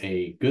is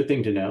a good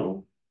thing to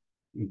know,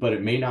 but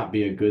it may not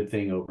be a good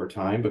thing over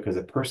time because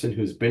a person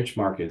whose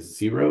benchmark is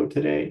 0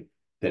 today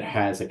that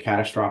has a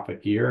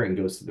catastrophic year and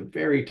goes to the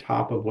very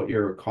top of what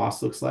your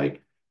cost looks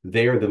like,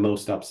 they're the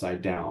most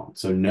upside down.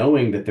 So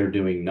knowing that they're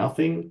doing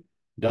nothing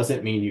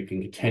doesn't mean you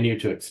can continue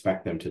to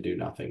expect them to do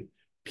nothing.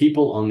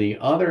 People on the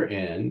other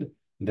end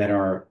that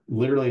are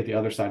literally at the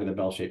other side of the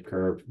bell-shaped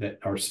curve that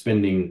are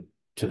spending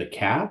to the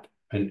cap.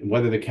 And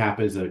whether the cap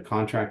is a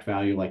contract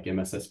value like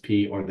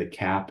MSSP or the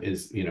cap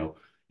is,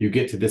 you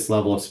get to this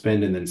level of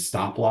spend and then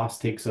stop loss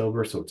takes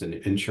over. So it's an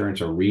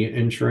insurance or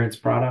reinsurance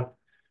product.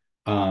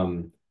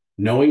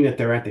 Knowing that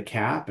they're at the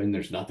cap and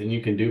there's nothing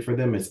you can do for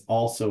them is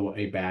also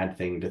a bad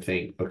thing to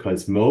think,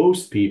 because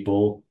most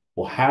people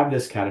will have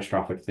this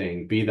catastrophic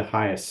thing be the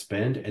highest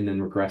spend and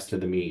then regress to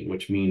the mean,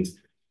 which means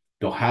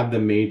they'll have the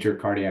major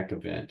cardiac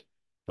event.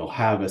 They'll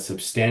have a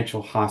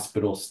substantial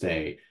hospital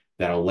stay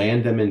that'll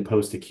land them in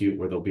post-acute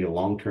where there'll be a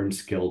long-term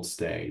skilled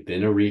stay,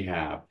 then a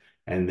rehab,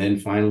 and then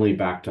finally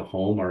back to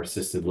home or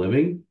assisted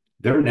living.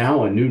 They're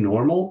now a new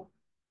normal,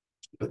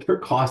 but their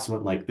costs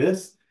went like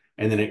this,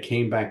 and then it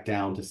came back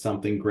down to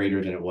something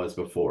greater than it was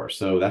before.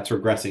 So that's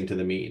regressing to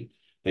the mean.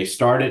 They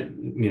started,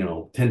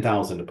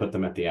 10,000 to put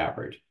them at the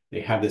average.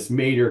 They have this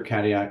major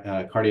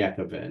cardiac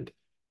event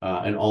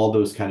and all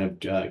those kind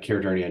of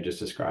care journey I just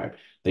described.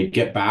 They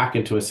get back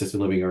into assisted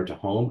living or to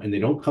home, and they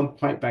don't come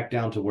quite back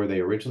down to where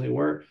they originally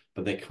were,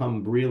 but they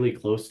come really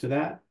close to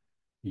that.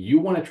 You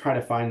want to try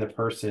to find the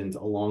persons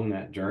along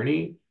that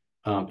journey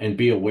and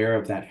be aware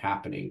of that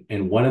happening.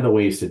 And one of the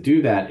ways to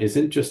do that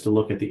isn't just to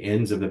look at the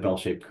ends of the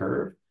bell-shaped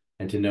curve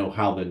and to know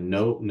how the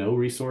no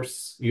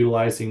resource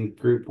utilizing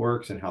group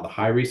works and how the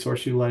high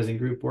resource utilizing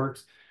group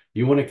works.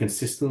 You want to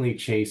consistently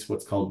chase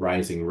what's called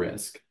rising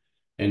risk.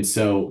 And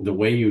so the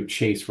way you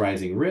chase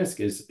rising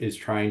risk is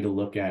trying to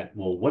look at,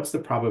 well, what's the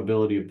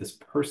probability of this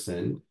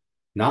person,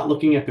 not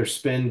looking at their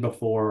spend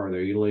before or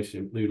their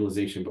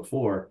utilization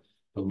before,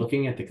 but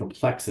looking at the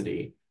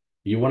complexity.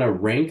 You want to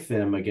rank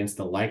them against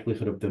the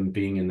likelihood of them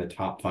being in the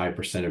top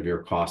 5% of your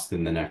cost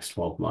in the next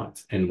 12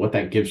 months. And what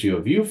that gives you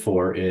a view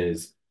for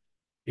is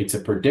it's a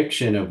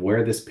prediction of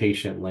where this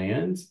patient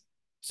lands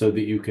so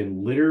that you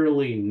can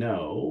literally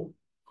know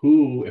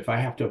who, if I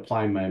have to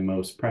apply my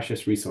most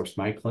precious resource,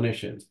 my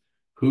clinicians,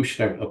 who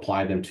should I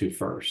apply them to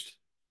first?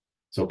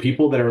 So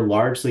people that are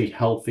largely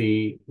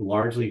healthy,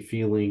 largely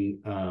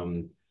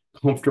feeling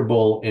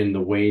comfortable in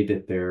the way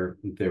that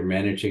they're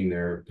managing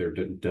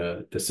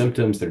the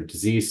symptoms, their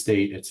disease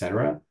state, et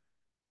cetera.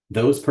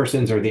 Those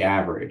persons are the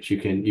average. You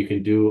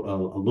can do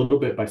a little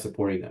bit by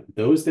supporting them.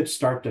 Those that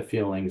start to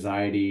feel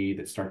anxiety,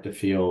 that start to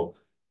feel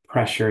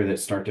pressure, that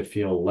start to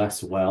feel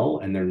less well,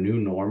 and their new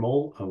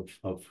normal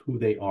of who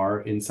they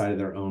are inside of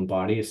their own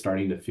body is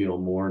starting to feel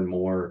more and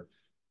more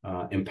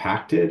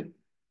impacted.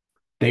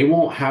 They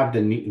won't have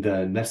the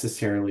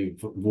necessarily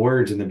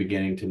words in the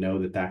beginning to know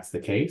that that's the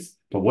case.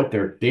 But what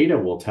their data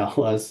will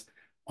tell us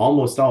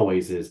almost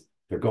always is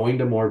they're going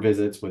to more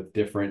visits with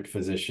different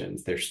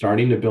physicians. They're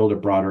starting to build a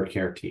broader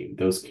care team.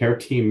 Those care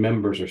team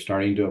members are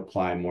starting to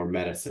apply more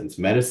medicines.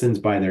 Medicines,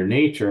 by their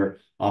nature,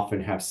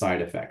 often have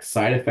side effects.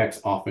 Side effects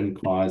often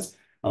cause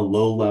a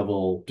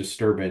low-level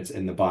disturbance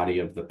in the body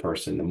of the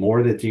person. The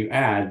more that you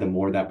add, the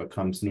more that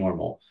becomes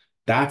normal.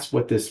 That's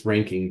what this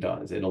ranking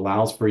does. It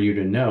allows for you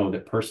to know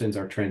that persons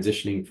are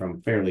transitioning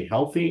from fairly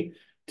healthy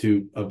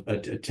to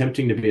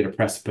attempting to be at a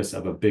precipice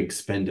of a big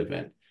spend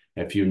event.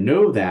 If you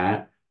know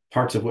that,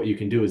 parts of what you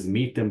can do is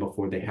meet them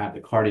before they have the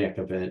cardiac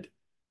event,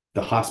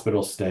 the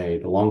hospital stay,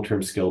 the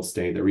long-term skilled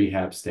stay, the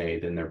rehab stay,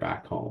 then they're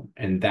back home.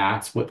 And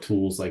that's what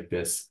tools like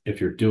this,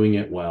 if you're doing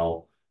it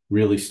well,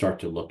 really start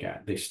to look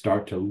at. They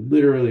start to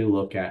literally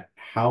look at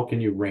how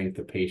can you rank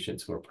the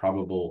patients who are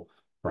probable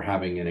for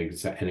having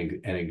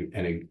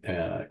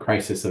a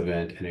crisis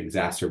event, an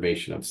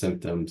exacerbation of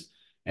symptoms,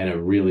 and a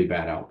really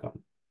bad outcome.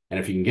 And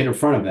if you can get in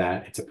front of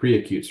that, it's a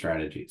pre-acute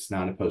strategy. It's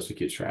not a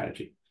post-acute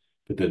strategy.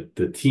 But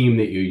the team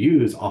that you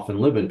use often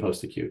live in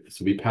post-acute. This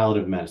would be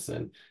palliative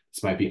medicine.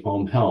 This might be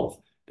home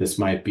health. This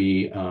might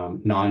be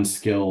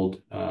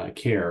non-skilled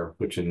care,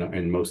 which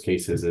in most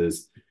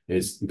cases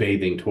is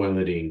bathing,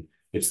 toileting.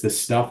 It's the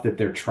stuff that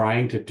they're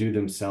trying to do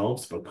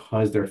themselves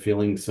because they're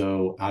feeling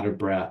so out of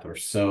breath or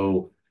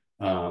so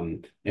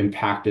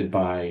impacted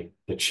by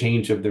the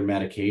change of their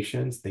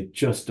medications. They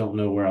just don't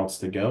know where else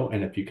to go.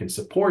 And if you can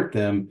support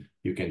them,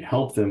 you can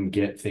help them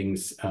get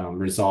things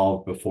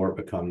resolved before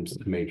it becomes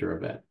a major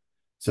event.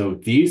 So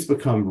these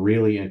become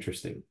really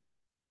interesting.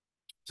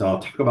 So I'll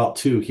talk about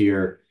two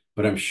here,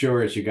 but I'm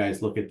sure as you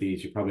guys look at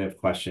these, you probably have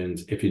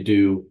questions. If you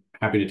do,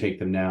 happy to take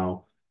them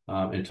now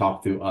and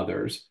talk through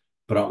others.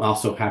 But I'm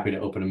also happy to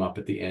open them up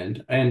at the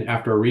end. And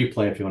after a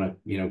replay, if you want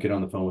to, get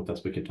on the phone with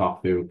us, we can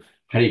talk through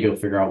how do you go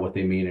figure out what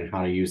they mean and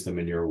how to use them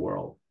in your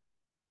world.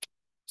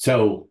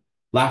 So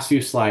last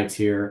few slides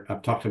here,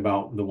 I've talked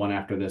about the one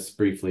after this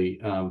briefly,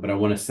 but I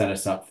want to set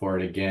us up for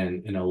it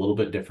again in a little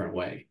bit different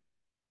way.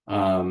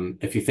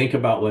 If you think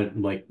about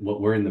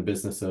what we're in the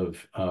business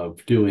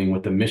of doing,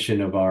 what the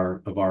mission of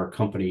our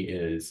company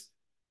is,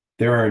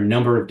 there are a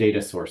number of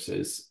data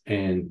sources,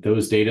 and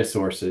those data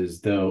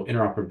sources, though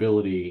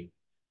interoperability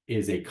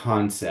is a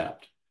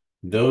concept,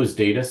 those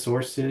data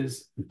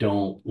sources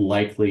don't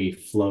likely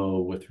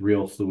flow with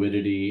real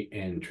fluidity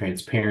and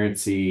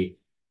transparency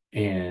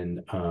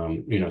and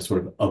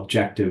sort of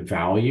objective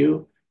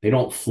value. They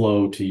don't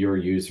flow to your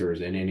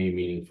users in any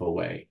meaningful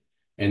way.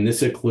 And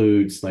this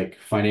includes like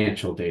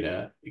financial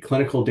data,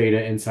 clinical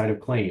data inside of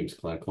claims,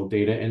 clinical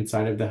data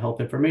inside of the health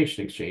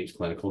information exchange,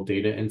 clinical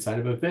data inside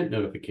of event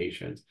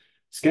notifications,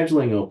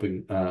 scheduling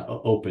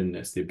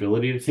openness, the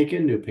ability to take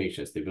in new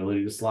patients, the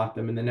ability to slot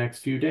them in the next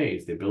few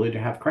days, the ability to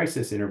have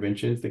crisis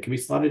interventions that can be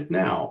slotted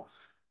now.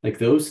 Like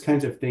those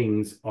kinds of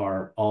things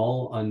are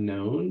all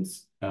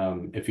unknowns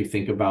if you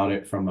think about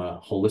it from a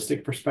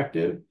holistic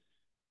perspective.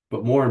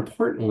 But more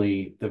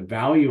importantly, the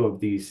value of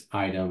these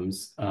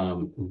items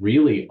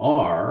really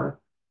are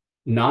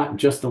not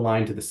just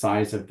aligned to the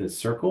size of the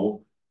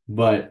circle,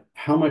 but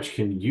how much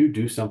can you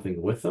do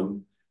something with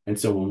them? And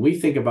so when we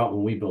think about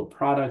when we build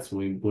products,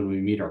 when we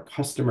meet our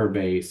customer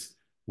base,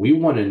 we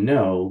want to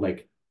know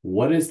like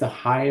what is the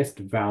highest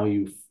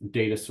value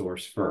data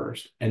source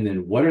first, and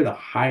then what are the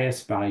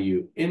highest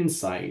value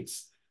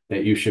insights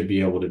that you should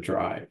be able to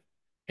drive.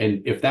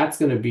 And if that's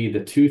going to be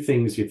the two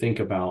things you think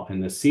about in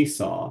the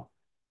seesaw,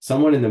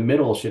 someone in the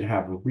middle should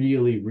have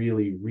really,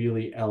 really,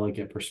 really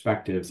elegant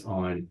perspectives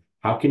on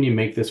how can you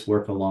make this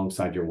work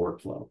alongside your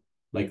workflow?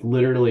 Like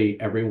literally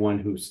everyone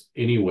who's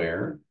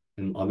anywhere,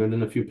 and other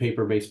than a few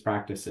paper-based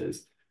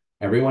practices,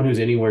 everyone who's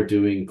anywhere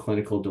doing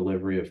clinical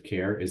delivery of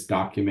care is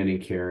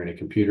documenting care in a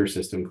computer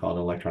system called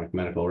an electronic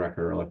medical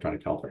record or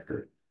electronic health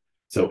record.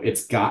 So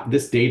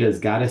this data has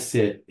got to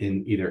sit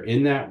in either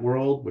in that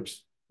world,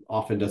 which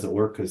often doesn't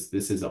work because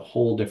this is a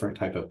whole different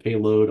type of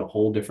payload, a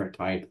whole different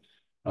type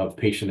of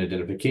patient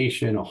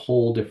identification, a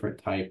whole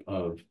different type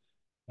of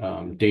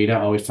data.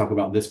 I always talk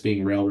about this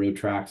being railroad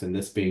tracks and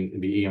this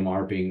being the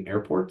EMR being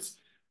airports.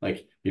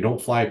 Like you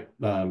don't fly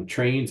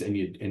trains and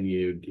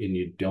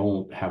you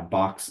don't have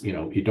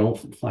you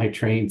don't fly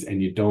trains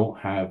and you don't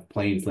have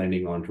planes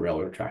landing on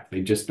railroad tracks.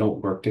 They just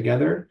don't work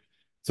together.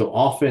 So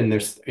often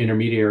there's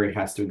intermediary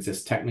has to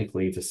exist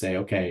technically to say,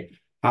 okay,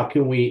 how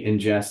can we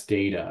ingest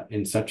data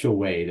in such a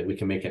way that we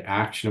can make it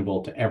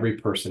actionable to every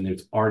person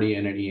who's already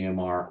in an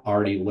EMR,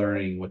 already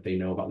learning what they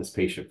know about this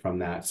patient from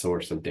that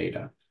source of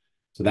data?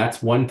 So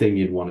that's one thing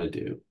you'd want to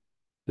do.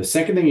 The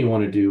second thing you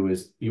want to do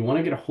is you want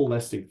to get a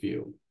holistic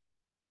view.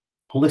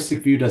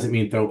 Holistic view doesn't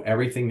mean throw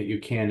everything that you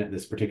can at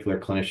this particular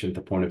clinician at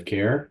the point of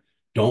care.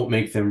 Don't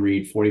make them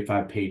read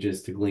 45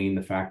 pages to glean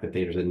the fact that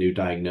there's a new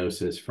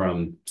diagnosis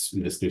from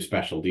this new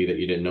specialty that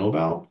you didn't know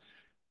about.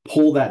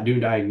 Pull that new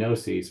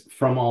diagnosis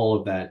from all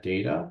of that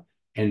data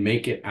and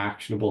make it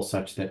actionable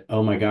such that,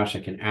 oh my gosh, I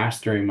can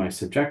ask during my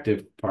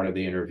subjective part of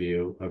the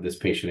interview of this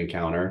patient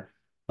encounter,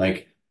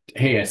 like,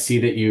 hey, I see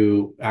that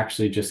you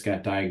actually just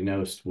got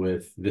diagnosed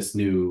with this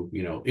new,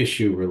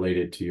 issue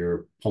related to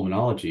your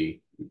pulmonology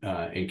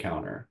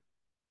encounter.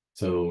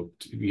 So,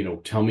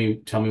 tell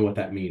me what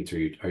that means.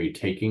 Are you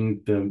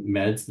taking the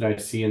meds that I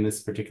see in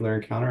this particular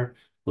encounter?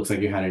 Looks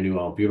like you had a new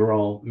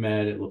albuterol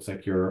med. It looks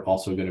like you're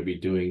also going to be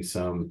doing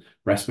some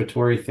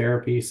respiratory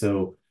therapy.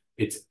 So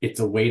it's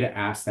a way to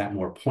ask that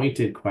more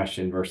pointed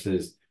question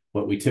versus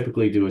what we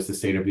typically do as the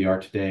state of the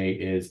art today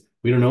is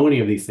we don't know any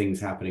of these things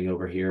happening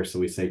over here. So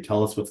we say,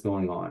 tell us what's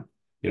going on.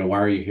 Why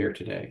are you here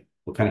today?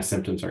 What kind of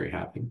symptoms are you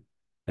having?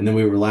 And then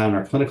we rely on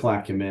our clinical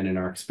acumen and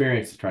our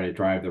experience to try to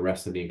drive the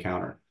rest of the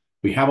encounter.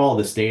 We have all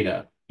this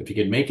data. If you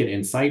could make it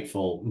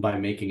insightful by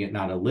making it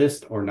not a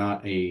list or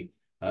not a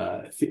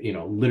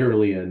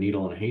literally a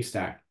needle in a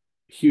haystack,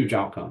 huge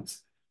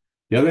outcomes.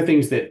 The other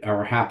things that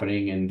are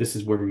happening, and this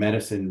is where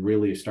medicine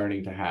really is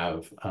starting to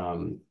have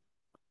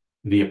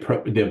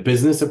the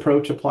business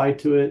approach applied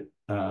to it.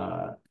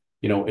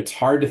 It's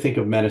hard to think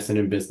of medicine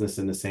and business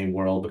in the same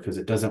world because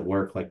it doesn't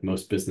work like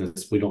most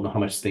business. We don't know how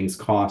much things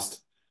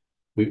cost.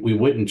 We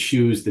wouldn't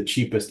choose the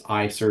cheapest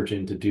eye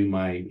surgeon to do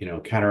my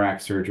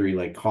cataract surgery.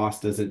 Like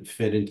cost doesn't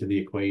fit into the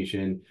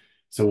equation.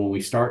 So when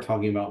we start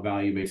talking about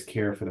value-based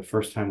care for the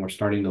first time, we're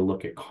starting to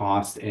look at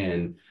cost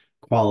and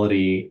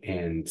quality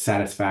and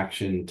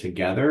satisfaction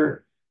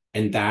together.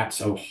 And that's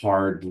a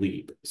hard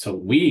leap. So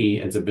we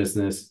as a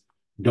business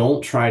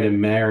don't try to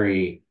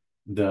marry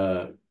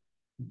the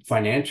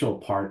financial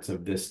parts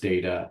of this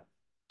data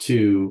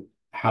to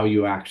how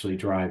you actually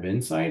drive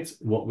insights.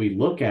 What we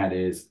look at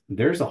is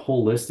there's a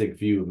holistic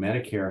view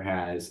Medicare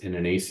has in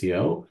an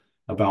ACO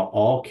about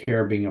all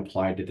care being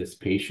applied to this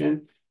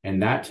patient.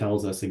 And that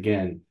tells us,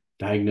 again,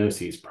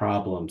 diagnoses,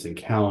 problems,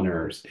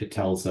 encounters. It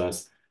tells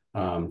us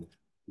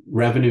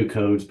revenue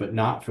codes, but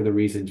not for the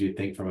reasons you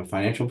think from a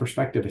financial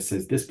perspective. It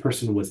says this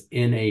person was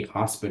in a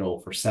hospital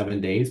for 7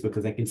 days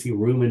because I can see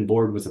room and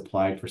board was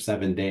applied for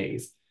 7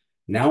 days.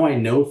 Now I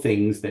know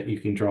things that you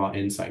can draw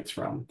insights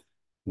from.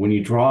 When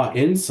you draw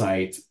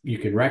insights, you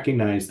can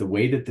recognize the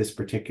way that this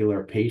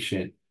particular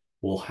patient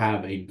will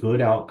have a good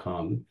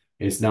outcome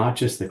is not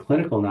just the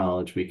clinical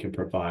knowledge we can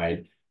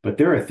provide, but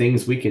there are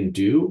things we can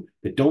do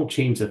that don't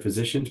change the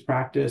physician's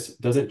practice,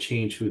 doesn't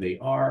change who they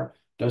are,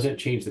 doesn't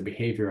change the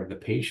behavior of the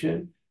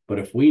patient. But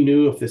if we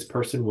knew if this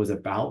person was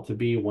about to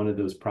be one of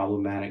those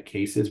problematic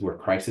cases where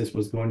crisis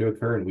was going to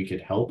occur and we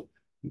could help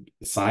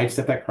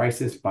sidestep that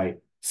crisis by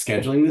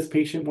scheduling this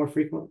patient more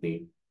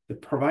frequently, the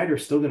provider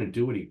is still going to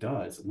do what he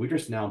does. We're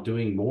just now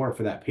doing more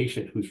for that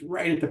patient who's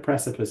right at the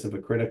precipice of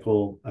a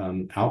critical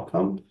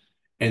outcome.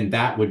 And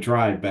that would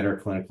drive better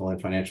clinical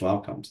and financial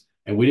outcomes.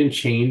 And we didn't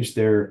change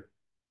their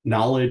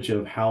knowledge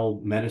of how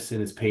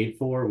medicine is paid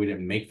for. We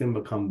didn't make them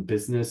become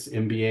business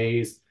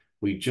MBAs.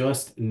 We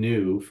just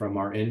knew from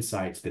our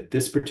insights that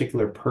this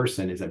particular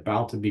person is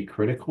about to be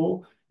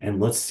critical, and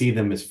let's see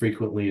them as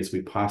frequently as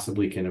we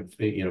possibly can,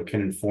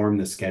 can inform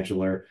the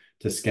scheduler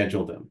to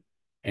schedule them.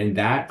 And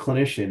that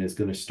clinician is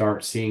going to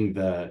start seeing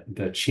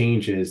the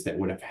changes that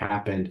would have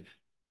happened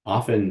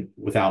often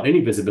without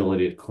any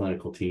visibility to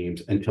clinical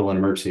teams until an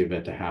emergency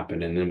event to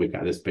happen. And then we've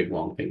got this big,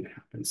 long thing to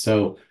happen.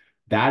 So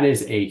that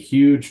is a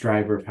huge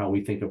driver of how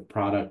we think of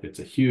product. It's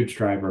a huge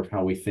driver of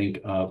how we think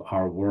of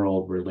our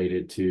world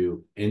related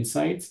to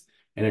insights.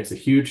 And it's a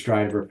huge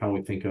driver of how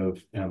we think of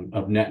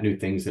net new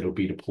things that will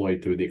be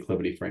deployed through the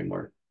Acclivity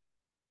framework.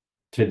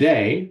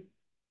 Today,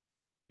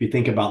 if you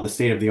think about the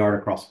state of the art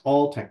across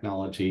all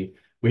technology,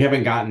 we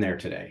haven't gotten there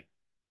today.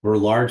 We're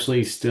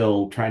largely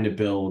still trying to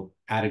build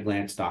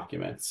at-a-glance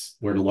documents.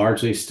 We're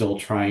largely still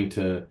trying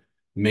to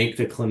make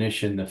the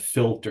clinician the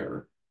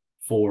filter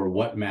for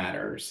what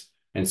matters.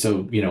 And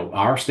so,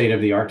 our state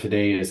of the art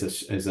today is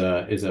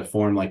a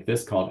form like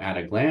this called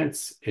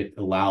at-a-glance. It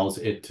allows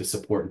it to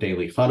support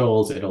daily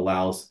huddles. It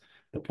allows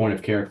the point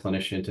of care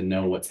clinician to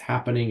know what's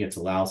happening. It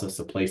allows us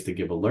a place to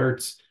give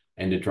alerts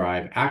and to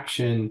drive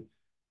action.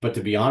 But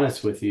to be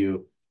honest with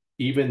you,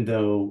 even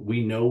though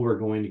we know we're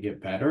going to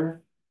get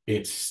better,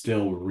 it's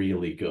still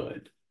really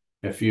good.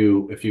 If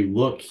you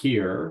look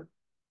here,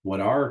 what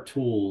our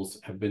tools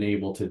have been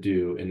able to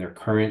do in their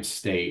current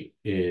state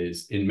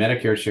is in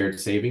Medicare shared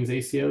savings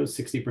ACOs,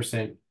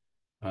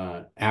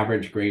 60%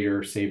 average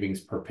greater savings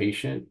per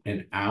patient,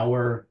 and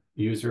our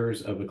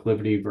users of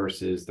Acclivity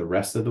versus the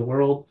rest of the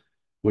world.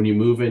 When you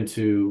move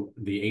into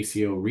the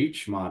ACO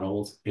reach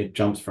models, it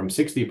jumps from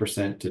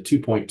 60% to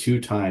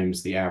 2.2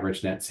 times the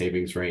average net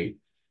savings rate.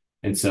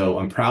 And so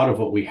I'm proud of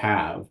what we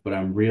have, but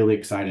I'm really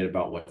excited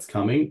about what's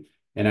coming.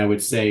 And I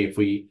would say if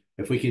we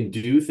can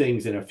do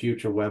things in a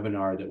future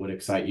webinar that would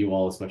excite you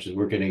all as much as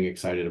we're getting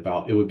excited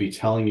about, it would be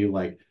telling you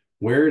like,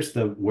 where's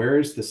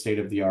the state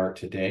of the art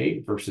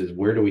today versus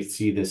where do we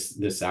see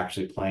this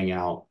actually playing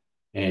out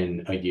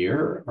in a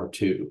year or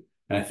two?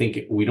 And I think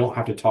we don't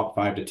have to talk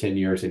 5 to 10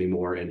 years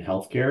anymore in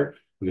healthcare,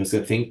 because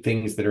I think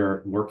things that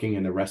are working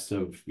in the rest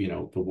of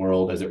the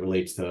world as it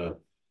relates to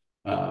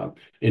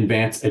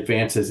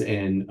advances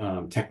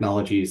in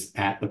technologies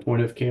at the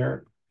point of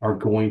care are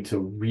going to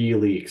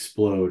really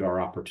explode our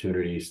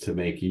opportunities to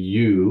make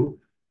you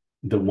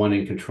the one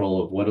in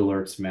control of what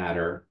alerts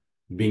matter,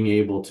 being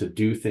able to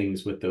do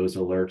things with those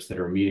alerts that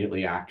are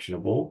immediately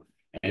actionable.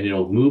 And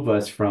it'll move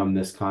us from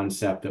this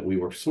concept that we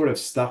were sort of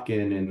stuck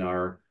in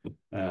our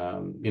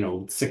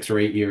 6 or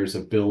 8 years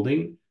of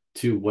building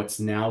to what's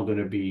now going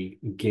to be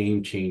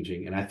game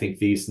changing. And I think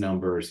these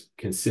numbers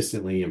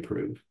consistently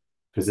improve,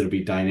 because it'll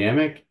be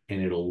dynamic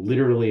and it'll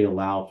literally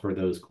allow for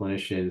those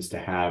clinicians to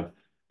have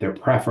their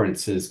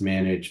preferences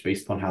managed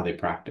based on how they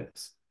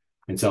practice.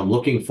 And so I'm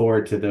looking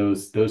forward to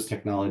those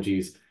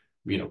technologies,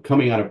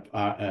 coming out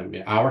of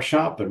our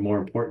shop, but more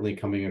importantly,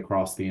 coming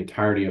across the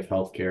entirety of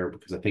healthcare,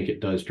 because I think it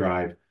does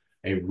drive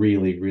a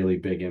really, really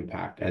big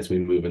impact as we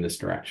move in this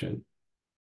direction.